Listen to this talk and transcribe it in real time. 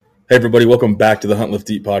Hey everybody, welcome back to the Hunt Lift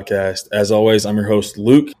Eat podcast. As always, I'm your host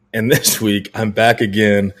Luke, and this week I'm back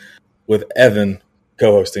again with Evan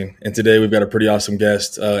co-hosting. And today we've got a pretty awesome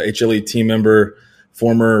guest, HLE team member,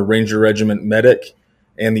 former Ranger Regiment medic,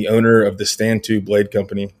 and the owner of the Stand 2 Blade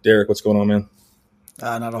Company. Derek, what's going on, man?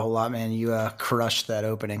 Not a whole lot, man. You crushed that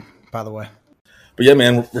opening, by the way. But yeah,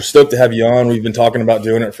 man, we're stoked to have you on. We've been talking about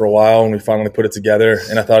doing it for a while, and we finally put it together.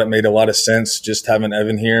 And I thought it made a lot of sense just having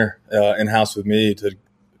Evan here in-house with me to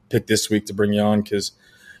pick this week to bring you on, because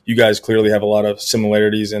you guys clearly have a lot of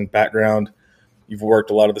similarities in background. You've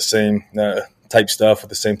worked a lot of the same type stuff with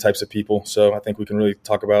the same types of people. So I think we can really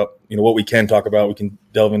talk about, what we can talk about. We can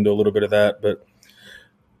delve into a little bit of that. But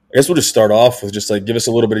I guess we'll just start off with just like give us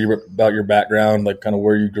a little bit about your background, like kind of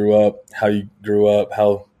where you grew up, how you grew up,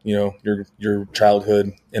 how, your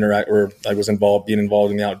childhood was being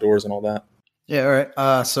involved in the outdoors and all that. Yeah, all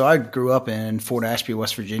right. So I grew up in Fort Ashby,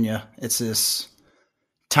 West Virginia. It's this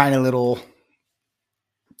tiny little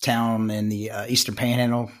town in the Eastern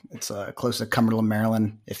Panhandle. It's close to Cumberland,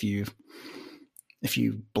 Maryland. If you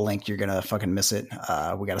blink, you're gonna fucking miss it.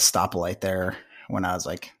 We got a stoplight there when I was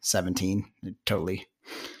like 17. It totally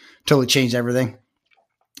changed everything.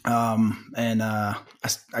 I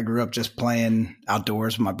grew up just playing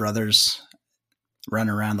outdoors with my brothers,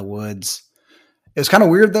 running around the woods. It was kind of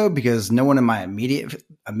weird though, because no one in my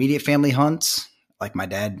immediate family hunts. Like my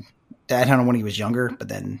dad hunted when he was younger, but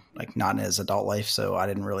then like not in his adult life. So I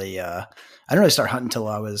didn't really start hunting until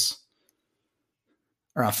I was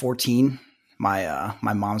around 14. My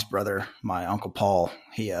mom's brother, my Uncle Paul,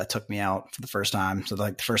 he took me out for the first time. So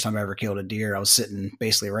like the first time I ever killed a deer, I was sitting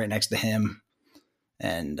basically right next to him,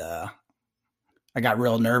 and I got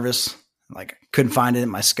real nervous. Like couldn't find it in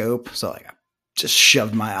my scope, so like I just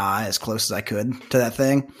shoved my eye as close as I could to that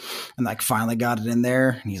thing, and like finally got it in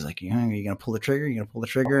there. And he's like, "Are you gonna pull the trigger? You gonna pull the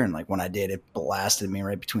trigger?" And like when I did, it blasted me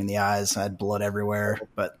right between the eyes. I had blood everywhere,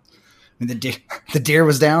 but I mean, the deer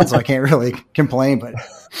was down, so I can't really complain. But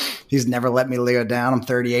he's never let me lay it down. I'm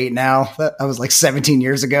 38 now. That was like 17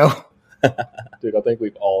 years ago. Dude, I think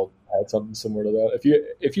we've all had something similar to that.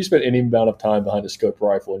 If you spend any amount of time behind a scoped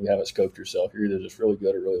rifle and you haven't scoped yourself, you're either just really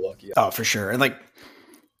good or really lucky. Oh, for sure. And like,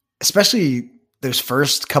 especially those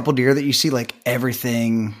first couple deer that you see, like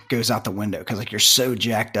everything goes out the window because like you're so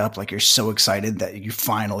jacked up, like you're so excited that you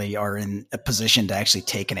finally are in a position to actually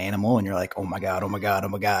take an animal, and you're like, oh my god, oh my god, oh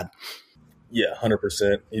my god. Yeah,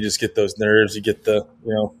 100%. You just get those nerves. You get the,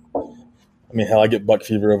 hell, I get buck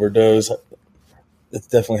fever over does. It's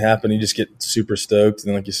definitely happened. You just get super stoked,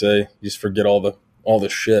 and like you say, you just forget all the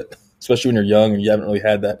shit, especially when you're young and you haven't really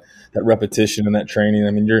had that repetition and that training. I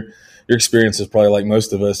mean, your experience is probably like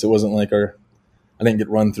most of us. It wasn't like I didn't get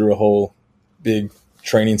run through a whole big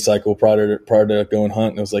training cycle prior to going hunt.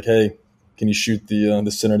 And it was like, hey, can you shoot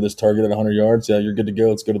the center of this target at 100 yards? Yeah, you're good to go.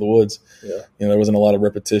 Let's go to the woods. Yeah. There wasn't a lot of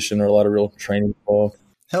repetition or a lot of real training involved.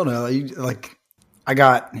 Hell no.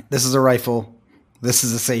 This is a rifle. This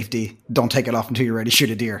is a safety. Don't take it off until you're ready to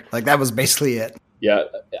shoot a deer. Like that was basically it. Yeah.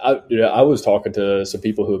 I was talking to some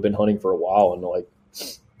people who have been hunting for a while, and like,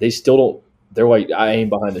 they still don't, they're like, I aim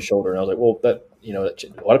behind the shoulder. And I was like, well,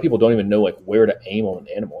 a lot of people don't even know like where to aim on an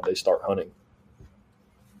animal when they start hunting.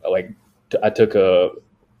 Like I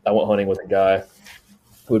went hunting with a guy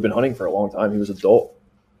who had been hunting for a long time. He was adult,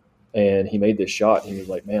 and he made this shot. And he was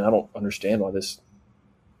like, man, I don't understand why this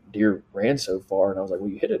deer ran so far. And I was like, well,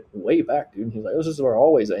 you hit it way back, dude. And he's like, this is where I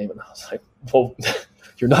always aim. And I was like, well,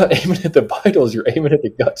 you're not aiming at the vitals. You're aiming at the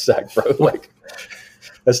gut sack, bro. Like,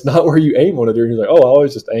 that's not where you aim on a deer. And he's like, oh, I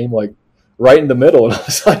always just aim like right in the middle. And I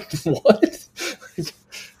was like, what?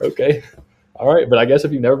 Okay. All right. But I guess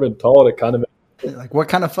if you've never been taught, it kind of like, what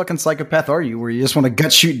kind of fucking psychopath are you where you just want to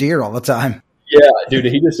gut shoot deer all the time? Yeah, dude,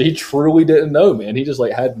 he truly didn't know, man. He just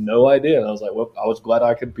like had no idea. And I was like, well, I was glad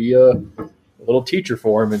I could be a little teacher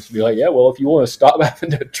for him and to be like, yeah, well, if you want to stop having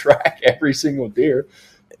to track every single deer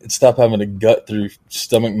and stop having to gut through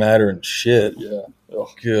stomach matter and shit. Yeah.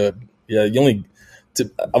 Oh, good. Yeah.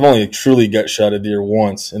 I've only truly gut shot a deer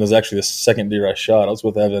once, and it was actually the second deer I shot. I was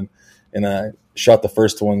with Evan, and I shot the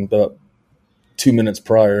first one about 2 minutes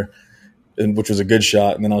prior, which was a good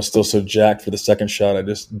shot. And then I was still so jacked for the second shot, I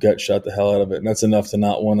just gut shot the hell out of it. And that's enough to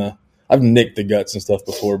not want to. I've nicked the guts and stuff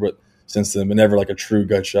before, but since then, but never like a true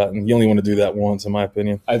gut shot. And you only want to do that once, in my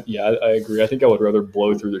opinion. I agree. I think I would rather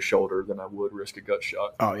blow through the shoulder than I would risk a gut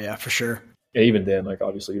shot. Oh yeah, for sure. And even then, like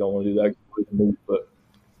obviously you don't want to do that, but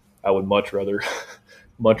I would much rather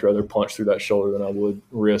punch through that shoulder than I would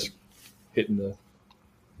risk hitting the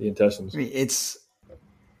intestines. I mean, it's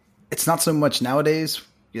not so much nowadays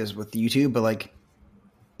because with YouTube, but like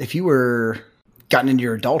if you were gotten into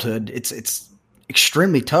your adulthood, it's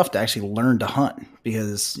extremely tough to actually learn to hunt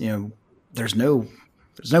because, you know, there's no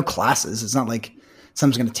classes. It's not like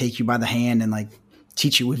someone's going to take you by the hand and like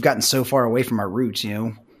teach you. We've gotten so far away from our roots, you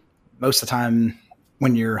know, most of the time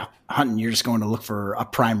when you're hunting, you're just going to look for a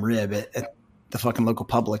prime rib at the fucking local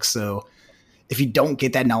Publix. So if you don't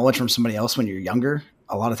get that knowledge from somebody else when you're younger,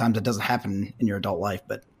 a lot of times it doesn't happen in your adult life.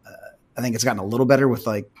 But I think it's gotten a little better with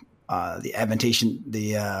like the adaptation,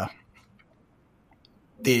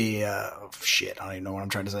 shit, I don't even know what I'm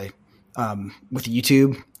trying to say. With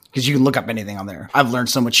YouTube, because you can look up anything on there. I've learned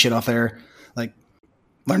so much shit off there. Like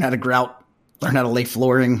learn how to grout, learn how to lay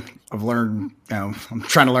flooring. I've learned, you know, I'm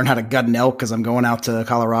trying to learn how to gut an elk because I'm going out to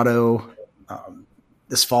Colorado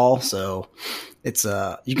this fall. So it's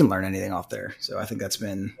you can learn anything off there. So I think that's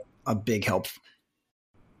been a big help.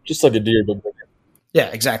 Just like a deer, but bigger. Yeah,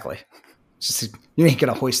 exactly. Just, you ain't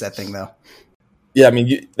gonna hoist that thing though. Yeah, I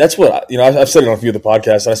mean, that's what, you know, I've said it on a few of the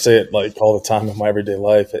podcasts. I say it like all the time in my everyday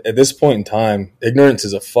life. At this point in time, ignorance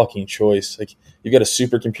is a fucking choice. Like you've got a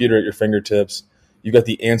supercomputer at your fingertips. You've got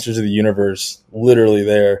the answers of the universe literally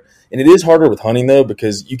there. And it is harder with hunting though,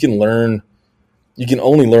 because you can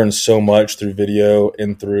only learn so much through video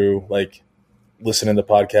and through like listening to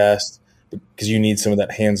podcasts because you need some of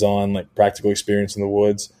that hands-on, like practical experience in the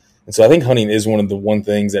woods. And so I think hunting is one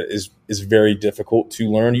things that is very difficult to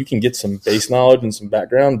learn. You can get some base knowledge and some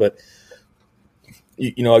background, but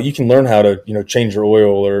you know, you can learn how to, you know, change your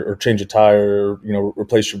oil or change a tire, or, you know,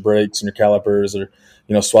 replace your brakes and your calipers, or,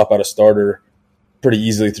 you know, swap out a starter pretty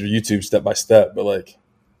easily through YouTube step by step. But like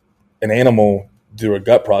an animal through a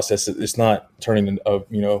gut process, it's not turning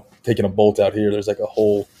you know, taking a bolt out here. There's like a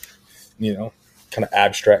whole, you know, kind of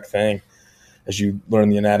abstract thing as you learn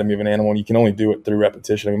the anatomy of an animal, and you can only do it through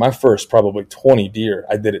repetition. I mean, my first probably 20 deer,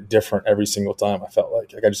 I did it different every single time. I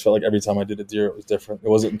just felt like every time I did a deer, it was different. It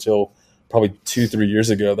wasn't until probably 2-3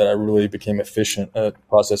 years ago that I really became efficient at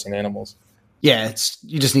processing animals. Yeah,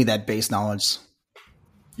 you just need that base knowledge.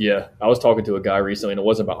 Yeah, I was talking to a guy recently, and it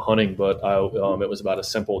wasn't about hunting, but it was about a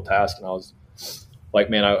simple task, and I was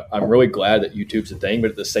like, man, I'm really glad that YouTube's a thing,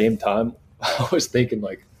 but at the same time, I was thinking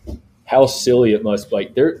like, how silly it must be.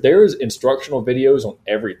 Like there's instructional videos on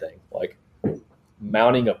everything, like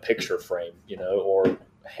mounting a picture frame, you know, or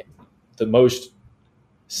the most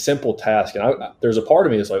simple task. And there's a part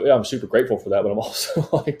of me that's like, yeah, I'm super grateful for that, but I'm also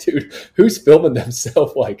like, dude, who's filming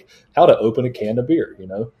themselves like how to open a can of beer, you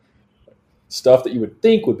know? Stuff that you would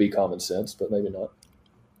think would be common sense, but maybe not.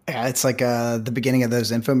 Yeah, it's like the beginning of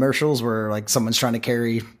those infomercials where like someone's trying to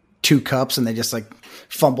carry 2 cups and they just like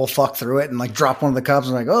fumble fuck through it and like drop one of the cups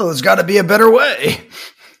and like, oh, there's got to be a better way.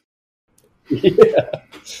 Yeah.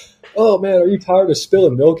 Oh man, are you tired of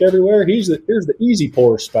spilling milk everywhere? Here's the easy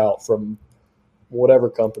pour spout from whatever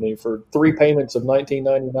company for 3 payments of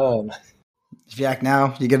 $19.99. If you act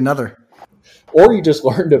now, you get another. Or you just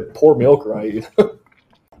learn to pour milk right.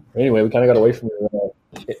 Anyway, we kind of got away from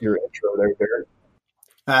your intro there, Barrett.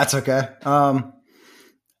 That's okay.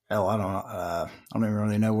 Hell, I don't even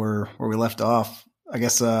really know where we left off. I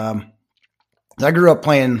guess I grew up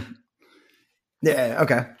playing. Yeah,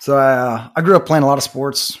 okay. So I grew up playing a lot of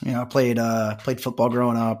sports. You know, I played football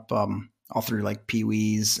growing up, all through like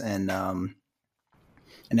pee-wees and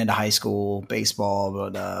into high school, baseball,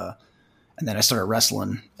 but and then I started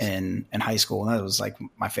wrestling in high school, and that was like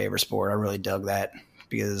my favorite sport. I really dug that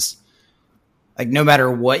because like no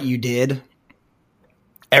matter what you did,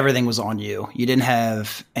 everything was on you. You didn't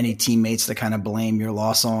have any teammates to kind of blame your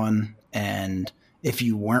loss on. And if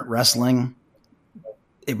you weren't wrestling,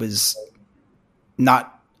 it was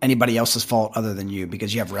not anybody else's fault other than you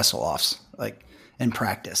because you have wrestle offs like in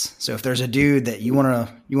practice. So if there's a dude that you want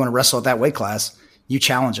to wrestle at that weight class, you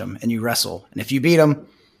challenge him and you wrestle. And if you beat him,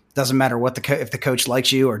 doesn't matter what if the coach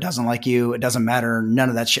likes you or doesn't like you, it doesn't matter. None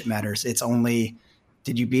of that shit matters. It's only,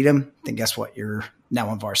 did you beat him? Then guess what? You're now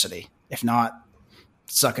on varsity. If not,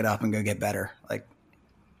 suck it up and go get better. Like,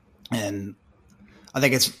 and I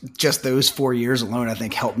think it's just those 4 years alone, I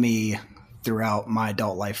think helped me throughout my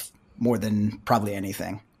adult life more than probably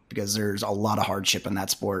anything, because there's a lot of hardship in that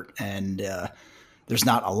sport. And there's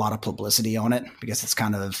not a lot of publicity on it because it's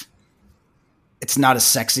not as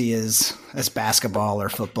sexy as basketball or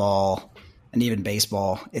football and even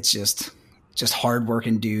baseball. It's just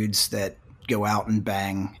hardworking dudes that go out and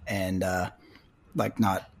bang and like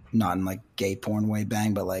not in like gay porn way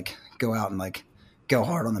bang, but like go out and like go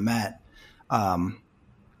hard on the mat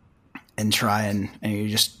and try and you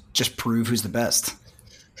just prove who's the best.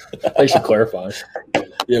 I should clarify.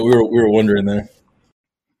 Yeah, we were wondering there.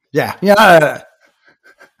 Yeah. I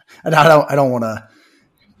don't want to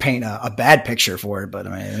paint a bad picture for it, but I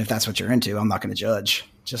mean, if that's what you're into, I'm not going to judge.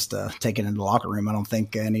 just take it in the locker room. I don't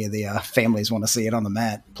think any of the families want to see it on the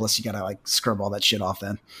mat. Plus, you got to like scrub all that shit off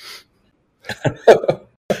then.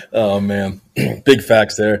 Oh man, big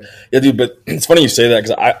facts there. Yeah, dude. But it's funny you say that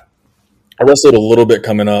because I wrestled a little bit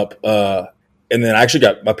coming up, and then I actually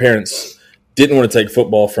got my parents didn't want to take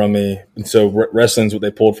football from me, and so wrestling's what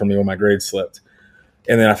they pulled from me when my grades slipped.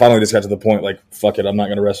 And then I finally just got to the point like, fuck it, I'm not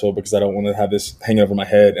going to wrestle because I don't want to have this hanging over my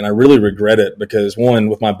head. And I really regret it because one,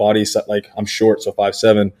 with my body, like I'm short, so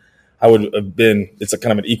 5'7", I would have been. It's a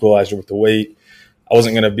kind of an equalizer with the weight. I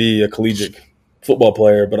wasn't going to be a collegiate football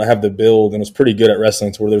player, but I have the build and was pretty good at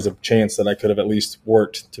wrestling to where there's a chance that I could have at least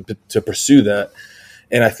worked to pursue that.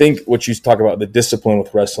 And I think what you talk about, the discipline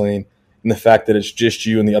with wrestling and the fact that it's just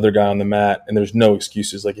you and the other guy on the mat and there's no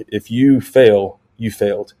excuses. Like if you fail, you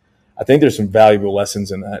failed. I think there's some valuable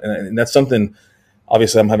lessons in that. And that's something,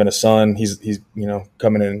 obviously I'm having a son. He's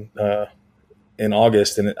coming in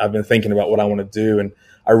August, and I've been thinking about what I want to do. And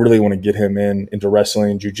I really want to get him into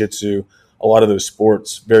wrestling, jiu-jitsu, a lot of those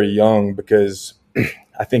sports very young, because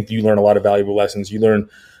I think you learn a lot of valuable lessons. You learn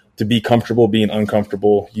to be comfortable being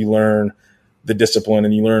uncomfortable. You learn the discipline,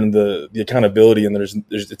 and you learn the accountability. And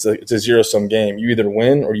it's a zero-sum game. You either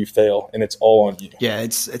win or you fail, and it's all on you. Yeah,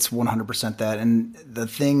 it's 100% that. And the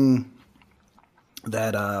thing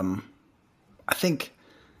that I think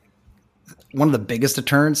one of the biggest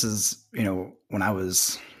deterrents is, when I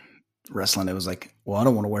was wrestling, it was like, well, I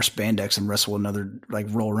don't want to wear spandex and wrestle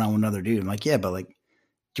roll around with another dude. I'm like, yeah, but like, do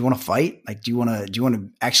you want to fight? Like, do you want to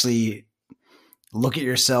actually look at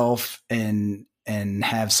yourself and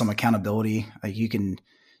have some accountability? Like you can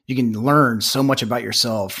learn so much about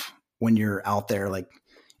yourself when you're out there. Like,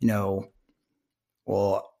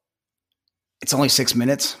 well, it's only 6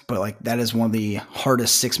 minutes, but like that is one of the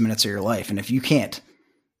hardest 6 minutes of your life. And if you can't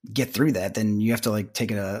get through that, then you have to like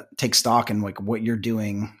take stock in like what you're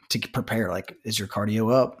doing to prepare. Like, is your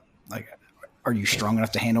cardio up? Like, are you strong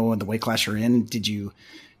enough to handle the weight class you're in? Did you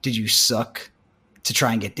suck to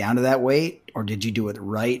try and get down to that weight, or did you do it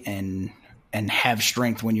right and have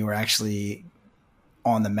strength when you were actually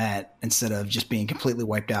on the mat instead of just being completely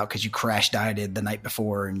wiped out because you crash dieted the night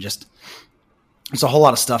before? And just, it's a whole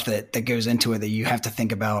lot of stuff that goes into it that you have to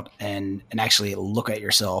think about and actually look at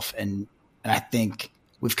yourself. And I think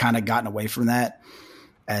we've kind of gotten away from that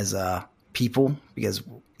as people, because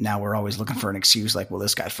now we're always looking for an excuse. Like, well,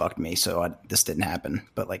 this guy fucked me, so this didn't happen.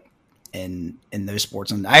 But like in those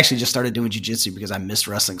sports, and I actually just started doing jiu-jitsu because I missed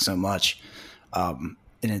wrestling so much. And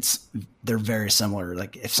they're very similar.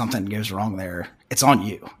 Like if something goes wrong there, it's on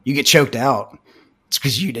you. You get choked out, it's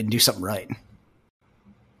because you didn't do something right.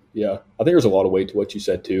 Yeah, I think there's a lot of weight to what you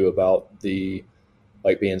said too about the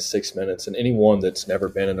being 6 minutes. And anyone that's never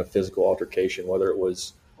been in a physical altercation, whether it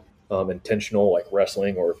was intentional like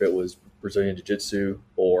wrestling, or if it was Brazilian jiu-jitsu,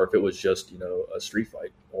 or if it was just a street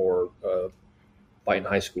fight or a fight in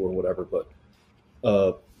high school or whatever,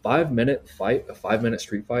 but 5-minute fight, a 5-minute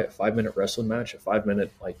street fight, a 5-minute wrestling match, a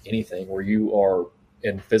 5-minute anything where you are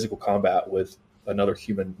in physical combat with another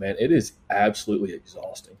human, man, it is absolutely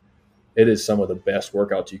exhausting. It is some of the best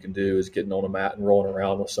workouts you can do, is getting on a mat and rolling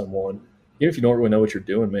around with someone, even if you don't really know what you're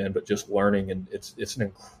doing, man, but just learning. And it's an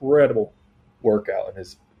incredible workout. And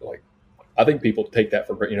it's like, I think people take that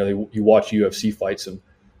for granted. You watch UFC fights and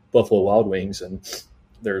Buffalo Wild Wings, and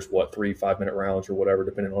there's 3 5-minute rounds or whatever,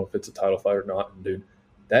 depending on if it's a title fight or not. And dude,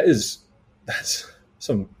 that's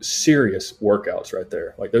some serious workouts right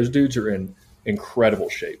there. Like those dudes are in incredible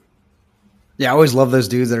shape. Yeah, I always love those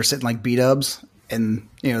dudes that are sitting like B-dubs, and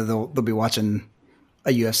they'll be watching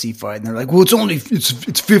a UFC fight, and they're like, "Well,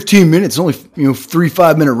 it's 15 minutes, it's only 3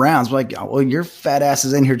 5-minute rounds." I'm like, oh, well, your fat ass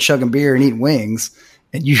is in here chugging beer and eating wings,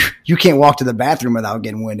 and you can't walk to the bathroom without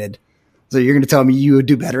getting winded. So you're going to tell me you would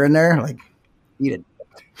do better in there? Like, eat it.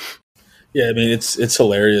 Yeah, I mean, it's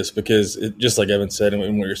hilarious because just like Evan said,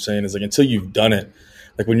 and what you're saying is like, until you've done it,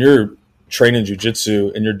 like when you're training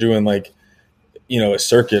jiu-jitsu and you're doing a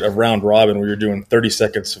circuit of round robin where you're doing 30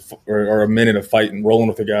 seconds or a minute of fighting, rolling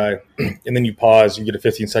with a guy, and then you pause, you get a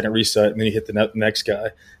 15-second reset, and then you hit the next guy,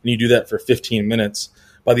 and you do that for 15 minutes.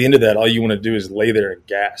 By the end of that, all you want to do is lay there and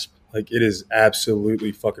gasp. Like, it is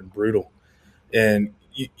absolutely fucking brutal. And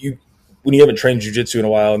you when you haven't trained jiu-jitsu in a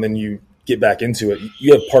while and then you get back into it,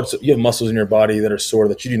 you have muscles in your body that are sore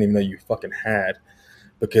that you didn't even know you fucking had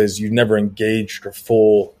because you've never engaged or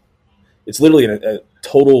full. It's literally a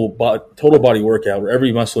total body workout where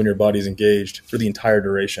every muscle in your body is engaged for the entire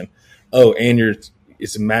duration. Oh, and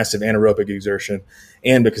it's a massive anaerobic exertion,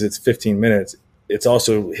 and because it's 15 minutes, it's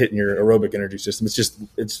also hitting your aerobic energy system.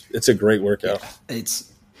 It's a great workout.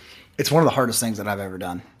 It's one of the hardest things that I've ever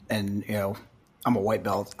done, and I'm a white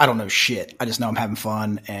belt. I don't know shit. I just know I'm having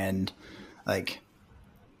fun, and like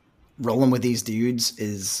rolling with these dudes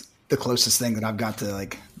is the closest thing that I've got to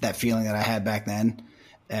like that feeling that I had back then.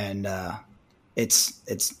 And it's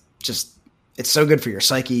so good for your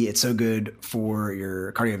psyche. It's so good for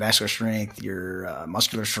your cardiovascular strength, your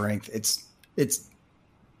muscular strength. It's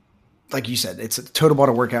like you said, it's a total ball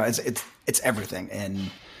to workout. It's everything.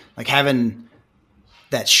 And like having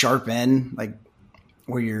that sharp end, like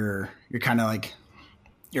where you're kind of like,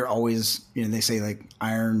 you're always, they say like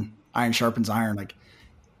iron sharpens iron. Like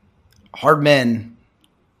hard men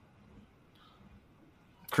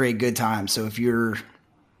create good times. So if you're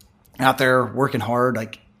out there working hard,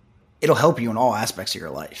 like it'll help you in all aspects of your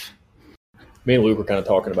life. Me and Luke were kind of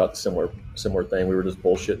talking about the similar thing. We were just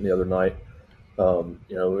bullshitting the other night.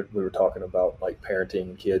 We were talking about like parenting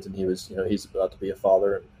and kids, and he was, he's about to be a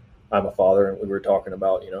father, and I'm a father, and we were talking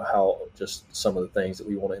about, how just some of the things that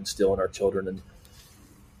we want to instill in our children. And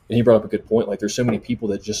he brought up a good point. Like there's so many people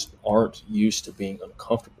that just aren't used to being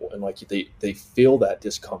uncomfortable, and like they feel that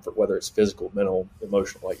discomfort, whether it's physical, mental,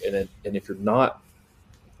 emotional. Like, and if you're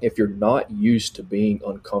not used to being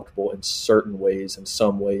uncomfortable in certain ways, in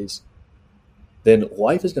some ways, then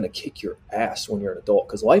life is going to kick your ass when you're an adult,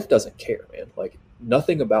 because life doesn't care, man. Like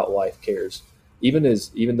nothing about life cares. Even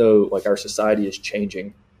though like our society is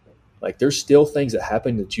changing, like there's still things that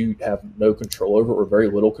happen that you have no control over or very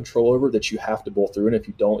little control over that you have to pull through. And if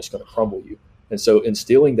you don't, it's going to crumble you. And so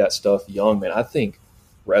instilling that stuff young, man, I think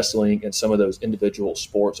wrestling and some of those individual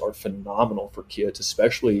sports are phenomenal for kids,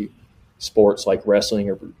 especially sports like wrestling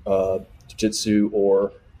or jiu-jitsu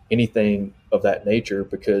or anything of that nature,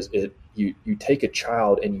 because you take a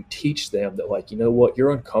child and you teach them that, like, you know what,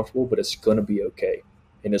 you're uncomfortable, but it's going to be okay.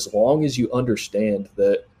 And as long as you understand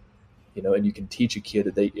that, and you can teach a kid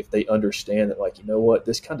that if they understand that, like, you know what,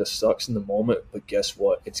 this kind of sucks in the moment, but guess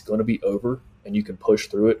what, it's going to be over and you can push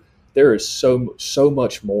through it. There is so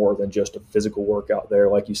much more than just a physical workout there.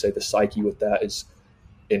 Like you say, the psyche with that is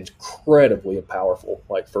incredibly powerful,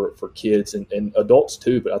 like for kids and adults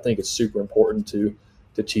too. But I think it's super important to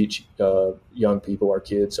teach young people, our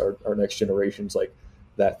kids, our next generations, like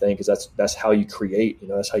that thing, because that's how you create,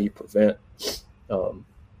 that's how you prevent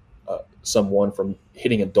someone from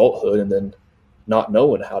hitting adulthood and then not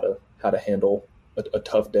knowing how to handle a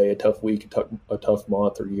tough day, a tough week, a tough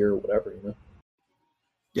month or year or whatever.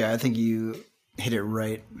 Yeah, I think you hit it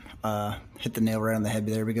right, hit the nail right on the head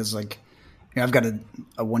there, because like, I've got a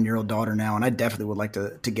 1-year-old daughter now, and I definitely would like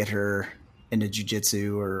to get her into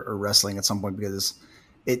jiu-jitsu or wrestling at some point, because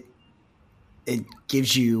it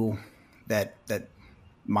gives you that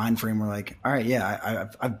mind frame where, like, all right, yeah,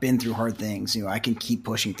 I've been through hard things. I can keep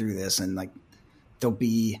pushing through this, and like there'll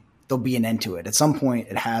be an end to it at some point.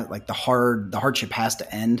 It has, like, the hardship has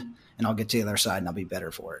to end, and I'll get to the other side and I'll be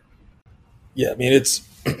better for it. Yeah, I mean, it's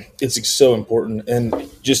so important. And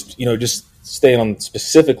just staying on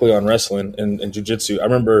specifically on wrestling and jiu-jitsu. I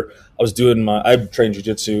remember I trained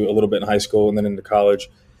jiu-jitsu a little bit in high school and then into college.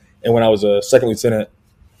 And when I was a second lieutenant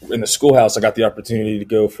in the schoolhouse, I got the opportunity to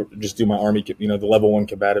go just do my Army, the level 1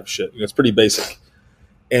 combative shit. It's pretty basic.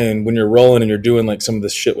 And when you're rolling and you're doing like some of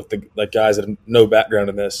this shit with the like guys that have no background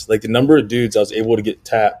in this, like the number of dudes I was able to get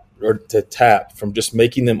tap from just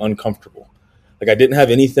making them uncomfortable. Like I didn't have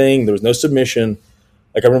anything. There was no submission.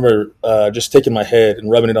 Like I remember just taking my head and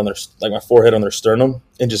rubbing it on my forehead on their sternum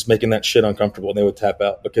and just making that shit uncomfortable. And they would tap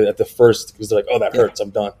out because at the first, because they're like, oh, that hurts,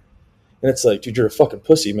 I'm done. And it's like, dude, you're a fucking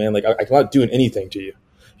pussy, man. Like I'm not doing anything to you.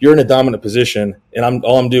 You're in a dominant position, and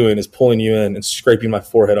all I'm doing is pulling you in and scraping my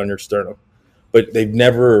forehead on your sternum. But they've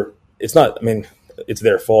never. It's not. I mean, it's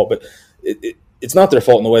their fault, but it's not their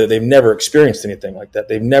fault in the way that they've never experienced anything like that.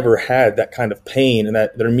 They've never had that kind of pain, and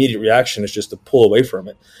that their immediate reaction is just to pull away from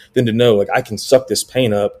it. Then to know, like, I can suck this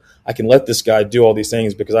pain up. I can let this guy do all these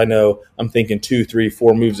things because I know I'm thinking 2, 3,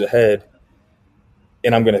 4 moves ahead,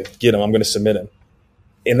 and I'm going to get him. I'm going to submit him.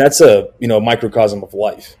 And that's a microcosm of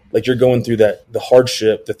life. Like you're going through the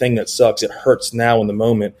hardship, the thing that sucks. It hurts now in the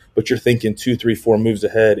moment, but you're thinking 2, 3, 4 moves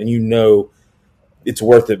ahead, and it's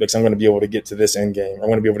worth it because I'm going to be able to get to this end game. I'm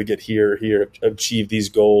going to be able to get here, achieve these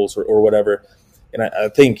goals or whatever. And I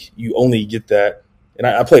think you only get that. And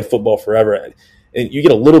I played football forever, and you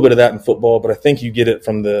get a little bit of that in football, but I think you get it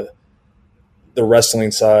from the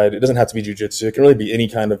wrestling side. It doesn't have to be jiu-jitsu. It can really be any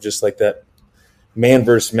kind of just like that man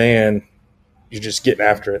versus man. You're just getting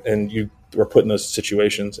after it, and you are put in those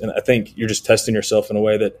situations. And I think you're just testing yourself in a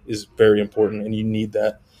way that is very important, and you need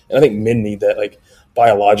that. And I think men need that, like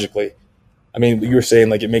biologically. I mean, you were saying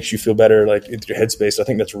like it makes you feel better, like in your headspace. I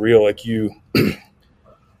think that's real. Like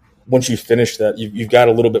once you finish that, you've got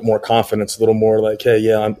a little bit more confidence, a little more like, hey,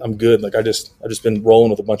 yeah, I'm good. Like I just been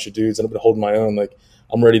rolling with a bunch of dudes, and I've been holding my own. Like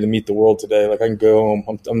I'm ready to meet the world today. Like I can go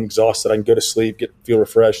home. I'm exhausted. I can go to sleep, feel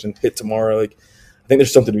refreshed, and hit tomorrow. Like I think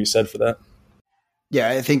there's something to be said for that. Yeah,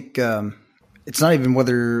 I think it's not even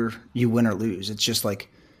whether you win or lose. It's just like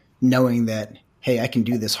knowing that, hey, I can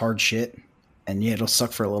do this hard shit, and yeah, it'll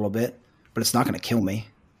suck for a little bit, but it's not going to kill me,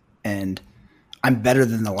 and I'm better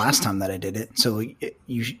than the last time that I did it. So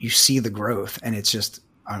you see the growth, and it's just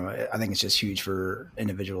I don't know. I think it's just huge for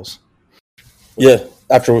individuals. Yeah,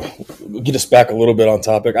 after we get us back a little bit on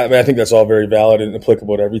topic, I mean, I think that's all very valid and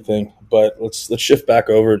applicable to everything. But let's shift back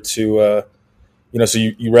over to so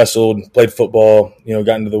you wrestled, played football,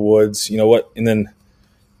 got into the woods, what, and then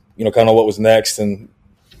kind of what was next, and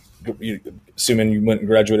assuming you went and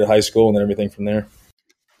graduated high school and then everything from there.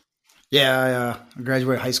 Yeah, I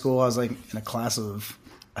graduated high school. I was like in a class of,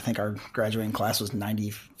 I think our graduating class was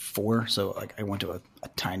 94, so like I went to a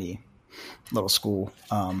tiny little school.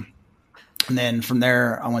 And then from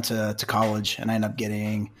there, I went to college, and I ended up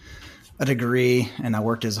getting a degree, and I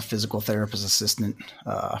worked as a physical therapist assistant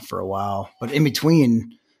for a while. But in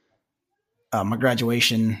between my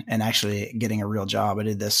graduation and actually getting a real job, I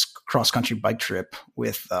did this cross-country bike trip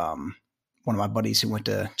with one of my buddies who went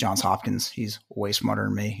to Johns Hopkins. He's way smarter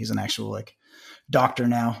than me. He's an actual like doctor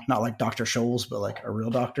now, not like Dr. Scholes, but like a real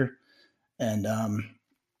doctor. And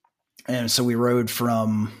so we rode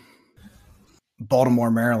from Baltimore,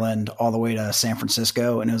 Maryland, all the way to San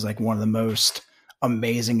Francisco. And it was like one of the most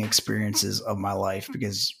amazing experiences of my life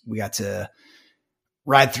because we got to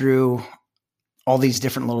ride through all these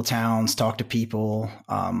different little towns, talk to people.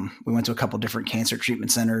 We went to a couple different cancer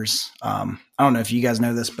treatment centers. I don't know if you guys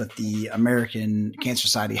know this, but the American Cancer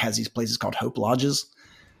Society has these places called Hope Lodges.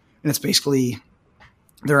 And it's basically,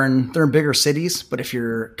 they're in bigger cities, but if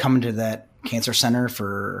you're coming to that cancer center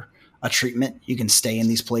for a treatment, you can stay in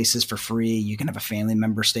these places for free. You can have a family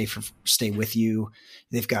member stay with you.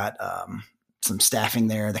 They've got some staffing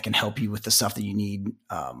there that can help you with the stuff that you need,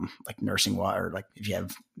 like nursing or like if you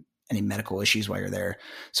have any medical issues while you're there.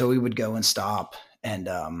 So we would go and stop and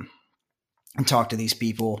talk to these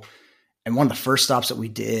people. And one of the first stops that we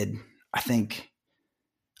did, I think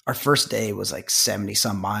our first day was like 70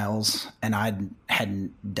 some miles, and I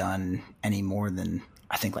hadn't done any more than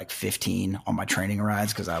I think like 15 on my training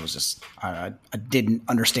rides because I was just I didn't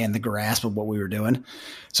understand the grasp of what we were doing,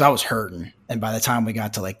 so I was hurting. And by the time we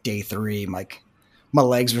got to like day 3, my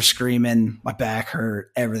legs were screaming, my back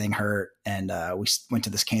hurt, everything hurt, and we went to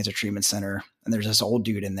this cancer treatment center, and there's this old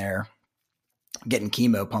dude in there getting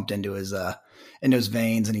chemo pumped into his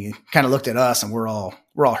veins, and he kind of looked at us, and we're all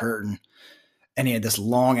hurting, and he had this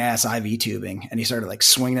long ass IV tubing, and he started like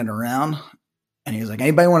swinging it around. And he was like,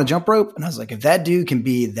 anybody want to jump rope? And I was like, if that dude can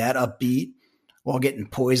be that upbeat while getting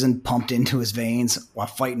poison pumped into his veins while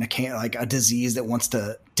fighting a disease that wants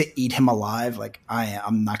to eat him alive, like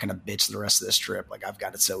I'm not going to bitch the rest of this trip. Like I've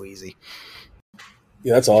got it so easy.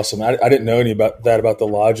 Yeah, that's awesome. I didn't know any about the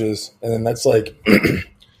lodges. And then that's like,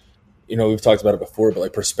 we've talked about it before, but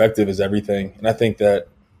like perspective is everything. And I think that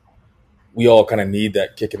we all kind of need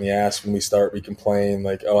that kick in the ass when we complain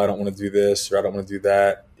like, oh, I don't want to do this or I don't want to do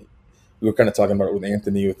that. We were kind of talking about it with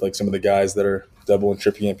Anthony, with like some of the guys that are double and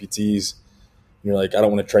triple amputees. And you're like, I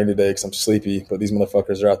don't want to train today because I'm sleepy, but these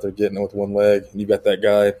motherfuckers are out there getting it with one leg. And you've got that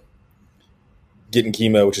guy getting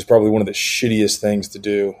chemo, which is probably one of the shittiest things to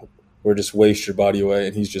do, or just waste your body away.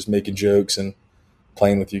 And he's just making jokes and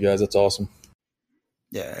playing with you guys. That's awesome.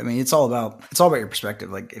 Yeah, I mean, it's all about your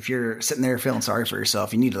perspective. Like if you're sitting there feeling sorry for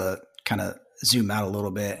yourself, you need to kind of zoom out a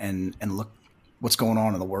little bit and look what's going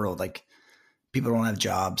on in the world. Like people don't have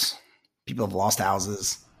jobs. People have lost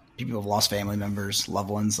houses. People have lost family members,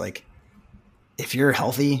 loved ones. Like, if you're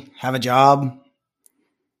healthy, have a job,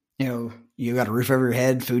 you got a roof over your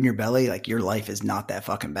head, food in your belly, like your life is not that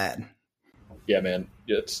fucking bad. Yeah, man.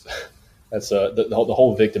 The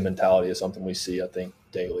whole victim mentality is something we see, I think,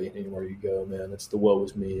 daily anywhere you go, man. It's the woe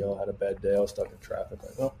is me. I had a bad day. I was stuck in traffic.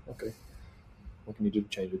 Like, oh, okay. What can you do to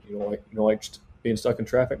change it? You don't like just being stuck in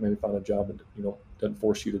traffic. Maybe find a job that doesn't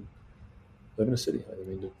force you to live in a city. I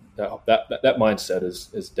mean, that mindset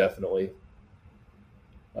is definitely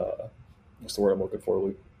what's the word I'm looking for,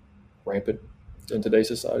 Luke? Rampant in today's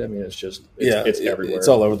society. I mean, it's everywhere. It's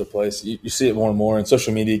all over the place. You see it more and more, and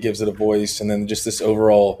social media gives it a voice, and then just this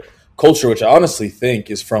overall culture, which I honestly think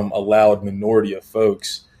is from a loud minority of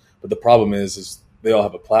folks. But the problem is they all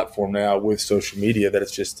have a platform now with social media that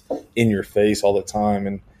it's just in your face all the time,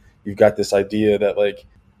 and you've got this idea that like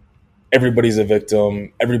everybody's a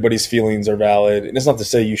victim, everybody's feelings are valid. And it's not to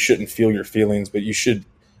say you shouldn't feel your feelings, but you should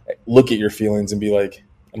look at your feelings and be like,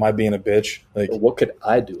 am I being a bitch? Like, well, what could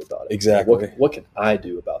I do about it? Exactly. What can I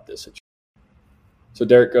do about this situation? So,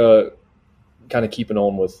 Derek, kind of keeping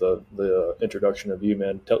on with the introduction of you,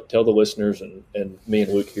 man, tell the listeners and me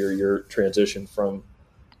and Luke here your transition from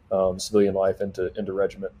civilian life into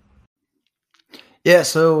regiment. Yeah.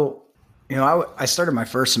 So, I started my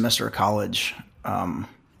first semester of college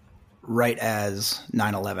right as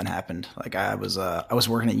 9/11 happened. Like I was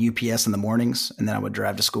working at UPS in the mornings, and then I would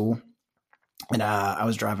drive to school, and I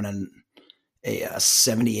was driving in a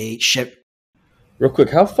 78 ship. Real quick,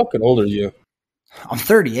 how fucking old are you? I'm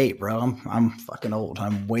 38, bro. I'm fucking old.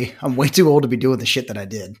 I'm way too old to be doing the shit that I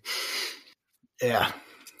did. Yeah.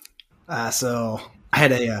 So I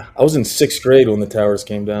had I was in 6th grade when the towers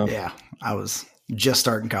came down. Yeah, I was just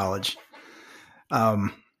starting college.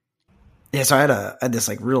 Yeah, so I had this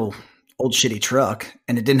like real old shitty truck,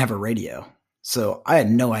 and it didn't have a radio, so I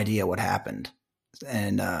had no idea what happened.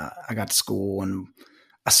 And I got to school, and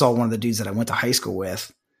I saw one of the dudes that I went to high school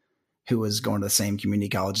with, who was going to the same community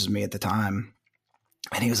college as me at the time,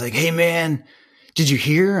 and he was like, "Hey, man, did you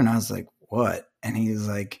hear?" And I was like, "What?" And he was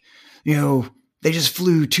like, "They just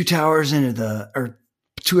flew two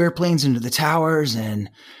airplanes into the towers, and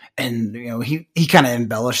he kind of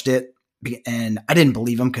embellished it." And I didn't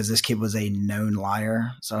believe him because this kid was a known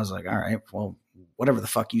liar. So I was like, all right, well, whatever the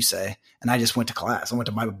fuck you say. And I just went to class. I went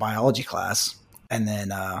to my biology class. And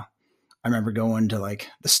then I remember going to like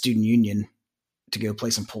the student union to go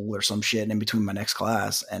play some pool or some shit in between my next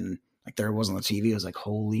class. And like there it was on the TV. I was like,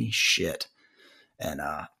 holy shit. And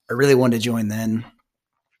I really wanted to join then.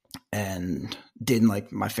 And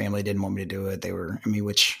my family didn't want me to do it.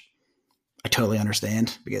 Which I totally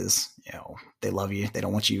understand because, they love you. They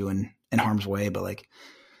don't want you in harm's way, but like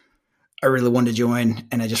I really wanted to join,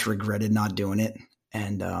 and I just regretted not doing it.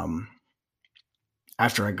 And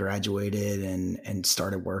after I graduated and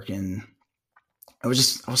started working, I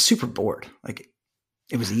was super bored. Like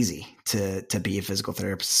it was easy to be a physical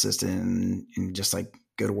therapist assistant and just like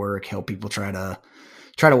go to work, help people try to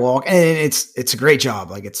walk. And it's a great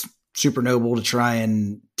job. Like it's super noble to try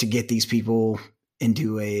and to get these people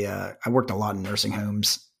into I worked a lot in nursing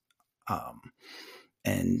homes.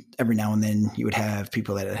 And every now and then you would have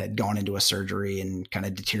people that had gone into a surgery and kind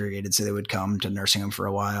of deteriorated. So they would come to nursing home for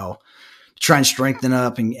a while, try and strengthen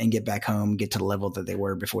up and get back home, get to the level that they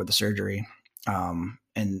were before the surgery.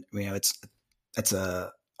 That's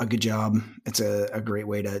a good job. It's a great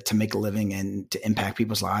way to make a living and to impact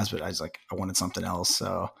people's lives. But I was like, I wanted something else.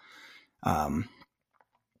 So, I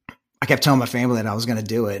kept telling my family that I was going to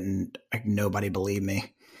do it, and like nobody believed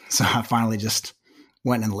me. So I finally just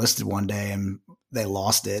went and enlisted one day, and they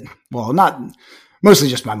lost it. Well, mostly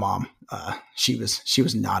just my mom. She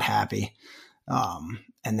was not happy.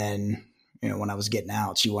 And then, when I was getting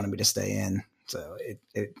out, she wanted me to stay in. So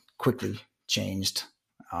it quickly changed.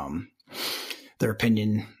 Their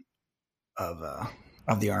opinion of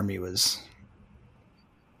the Army was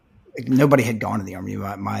like, nobody had gone to the Army.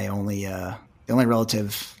 My only, the only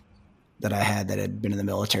relative that I had that had been in the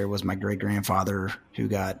military was my great grandfather, who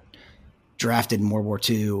got drafted in World War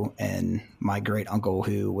II, and my great uncle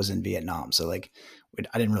who was in Vietnam. So like,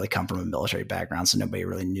 I didn't really come from a military background, so nobody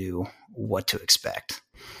really knew what to expect.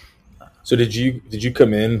 So did you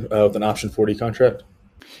come in with an option 40 contract?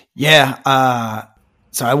 Yeah.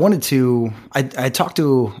 So I wanted to, I talked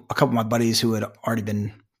to a couple of my buddies who had already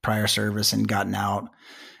been prior service and gotten out.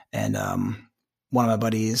 And one of my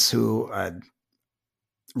buddies who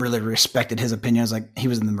really respected his opinion. I was like, he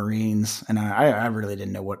was in the Marines, and I really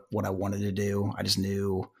didn't know what I wanted to do. I just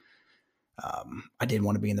knew I didn't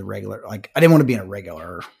want to be in the regular, like I didn't want to be in a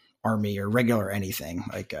regular Army or regular anything.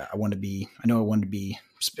 Like I wanted to be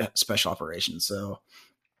special operations. So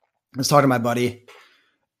I was talking to my buddy,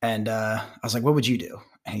 and I was like, what would you do?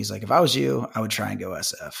 And he's like, if I was you, I would try and go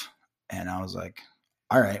SF. And I was like,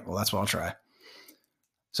 all right, well, that's what I'll try.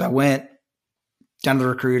 So I went down to the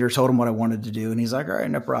recruiter, told him what I wanted to do, and he's like, all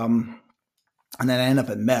right, no problem. And then I ended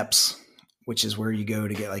up at MEPS, which is where you go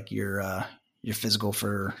to get like your physical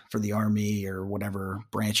for the Army or whatever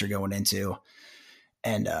branch you're going into.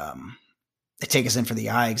 And they take us in for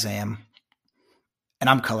the eye exam, and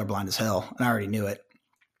I'm colorblind as hell, and I already knew it.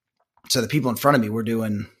 So the people in front of me were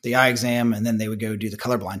doing the eye exam, and then they would go do the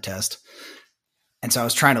colorblind test. And so I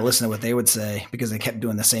was trying to listen to what they would say because they kept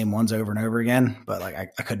doing the same ones over and over again, but like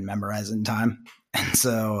I couldn't memorize it in time. And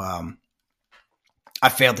so I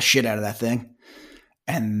failed the shit out of that thing.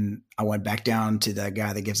 And I went back down to the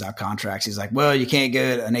guy that gives out contracts. He's like, well, you can't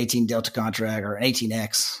get an 18 Delta contract or an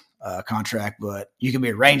 18X contract, but you can be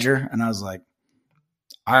a Ranger. And I was like,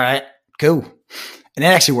 all right, cool. And it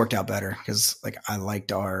actually worked out better because like I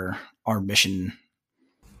liked our mission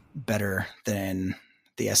better than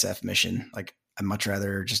the SF mission. Like I'd much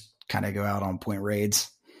rather just kind of go out on point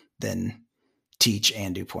raids than teach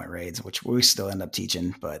and do point raids, which we still end up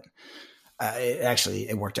teaching, but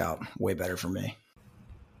it worked out way better for me.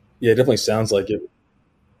 Yeah, it definitely sounds like it.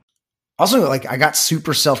 Also, like I got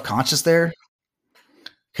super self-conscious there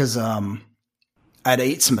because I'd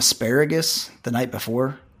ate some asparagus the night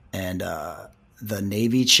before, and the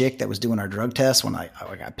Navy chick that was doing our drug test, when I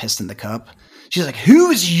got pissed in the cup, she's like,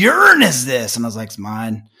 "Whose urine is this?" And I was like, "It's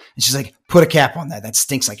mine." And she's like, "Put a cap on that. That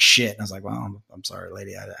stinks like shit." And I was like, "Well, I'm sorry,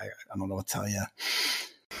 lady. I don't know what to tell you."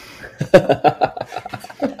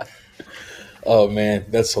 Oh man,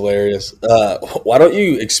 that's hilarious. Why don't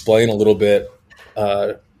you explain a little bit,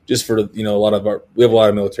 just for, we have a lot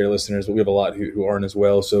of military listeners, but we have a lot who aren't as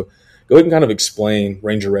well. So go ahead and kind of explain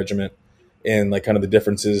Ranger Regiment and like kind of the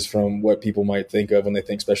differences from what people might think of when they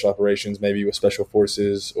think special operations, maybe with special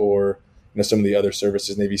forces or some of the other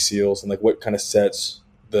services, Navy SEALs, and like what kind of sets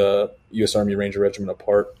the U.S. Army Ranger Regiment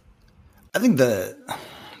apart. I think the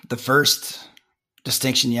first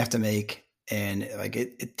distinction you have to make, and like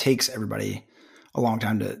it takes everybody a long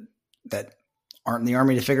time that aren't in the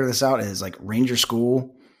Army to figure this out, is like Ranger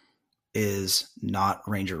School is not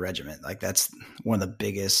Ranger Regiment. Like that's one of the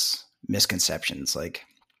biggest misconceptions. Like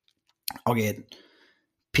I'll get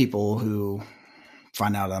people who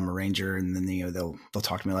find out I'm a Ranger, and then they'll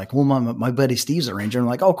talk to me like, "Well, my buddy Steve's a Ranger." I'm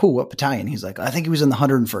like, "Oh, cool. What battalion?" He's like, "I think he was in the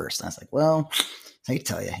 101st." And I was like, "Well, I can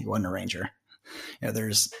tell you, he wasn't a Ranger."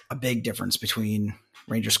 There's a big difference between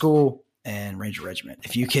Ranger School and Ranger Regiment.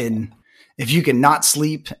 If you can not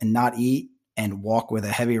sleep and not eat and walk with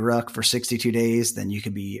a heavy ruck for 62 days, then you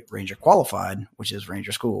could be Ranger qualified, which is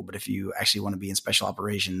Ranger School. But if you actually want to be in special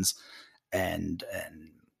operations and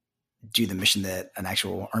do the mission that an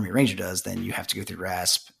actual Army Ranger does, then you have to go through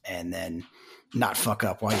RASP and then not fuck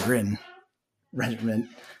up while you're in regiment.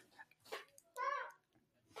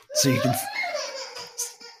 So you can.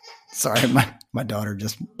 Sorry, my daughter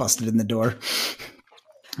just busted in the door.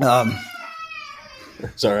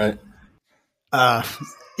 It's all right.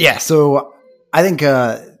 Yeah. So I think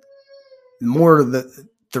more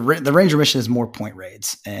the Ranger mission is more point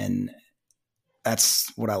raids, and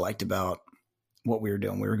that's what I liked about what we were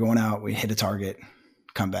doing. We were going out, we hit a target,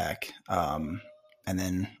 come back, and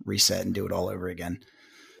then reset and do it all over again.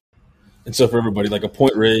 And so for everybody, like a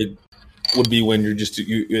point raid would be when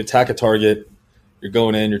you attack a target, you're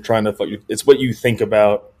going in, you're trying to it's what you think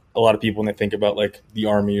about. A lot of people, when they think about like the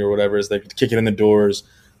Army or whatever, is they're kicking in the doors,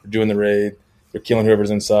 they're doing the raid, they're killing whoever's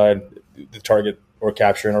inside the target or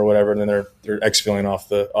capturing or whatever, and then they're exfilling off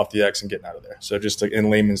the X and getting out of there. So just like in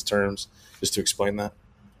layman's terms, just to explain that.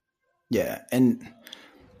 Yeah, and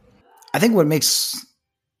I think what makes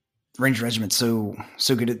Ranger Regiment so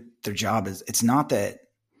good at their job is it's not that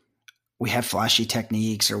we have flashy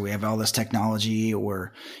techniques or we have all this technology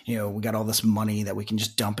or we got all this money that we can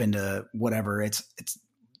just dump into whatever. It's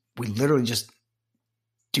we literally just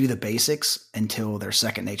do the basics until they're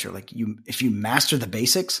second nature. Like if you master the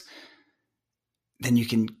basics, then you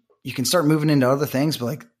can start moving into other things, but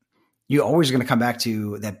like you're always going to come back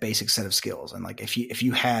to that basic set of skills. And like if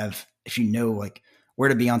you know like where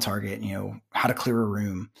to be on target, how to clear a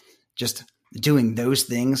room, just doing those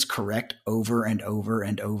things correct over and over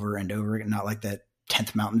and over and over again. Not like that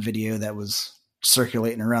 10th Mountain video that was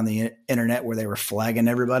circulating around the internet where they were flagging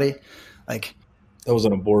everybody. Like that was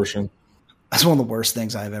an abortion. That's one of the worst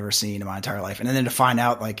things I've ever seen in my entire life. And then to find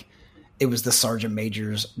out like it was the sergeant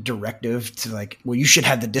major's directive to like, well, you should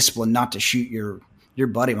have the discipline not to shoot your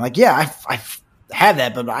buddy. I'm like, yeah, I've had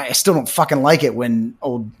that, but I still don't fucking like it when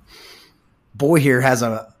old boy here has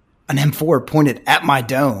an M4 pointed at my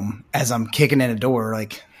dome as I'm kicking in a door.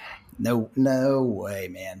 Like, no way,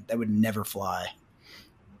 man. That would never fly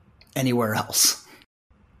anywhere else.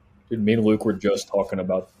 Dude, me and Luke were just talking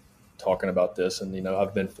about this, and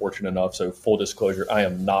I've been fortunate enough. So full disclosure, I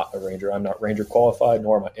am not a Ranger. I'm not Ranger qualified,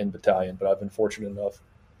 nor am I in battalion. But I've been fortunate enough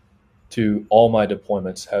to all my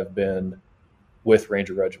deployments have been with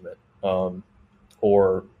Ranger Regiment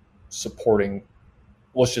or supporting.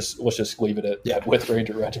 Let's just leave it at with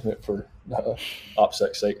Ranger Regiment for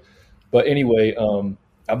OPSEC's sake. But anyway,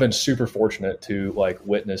 I've been super fortunate to like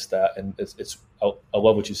witness that, and I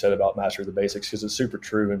love what you said about master the basics because it's super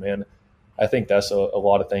true. And man, I think that's a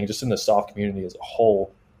lot of things just in the SOF community as a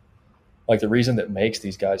whole. Like the reason that makes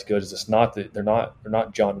these guys good is it's not that they're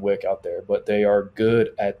not John Wick out there, but they are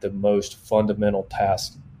good at the most fundamental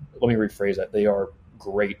tasks. Let me rephrase that. They are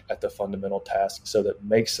great at the fundamental tasks, so that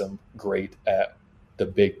makes them great at the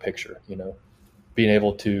big picture, being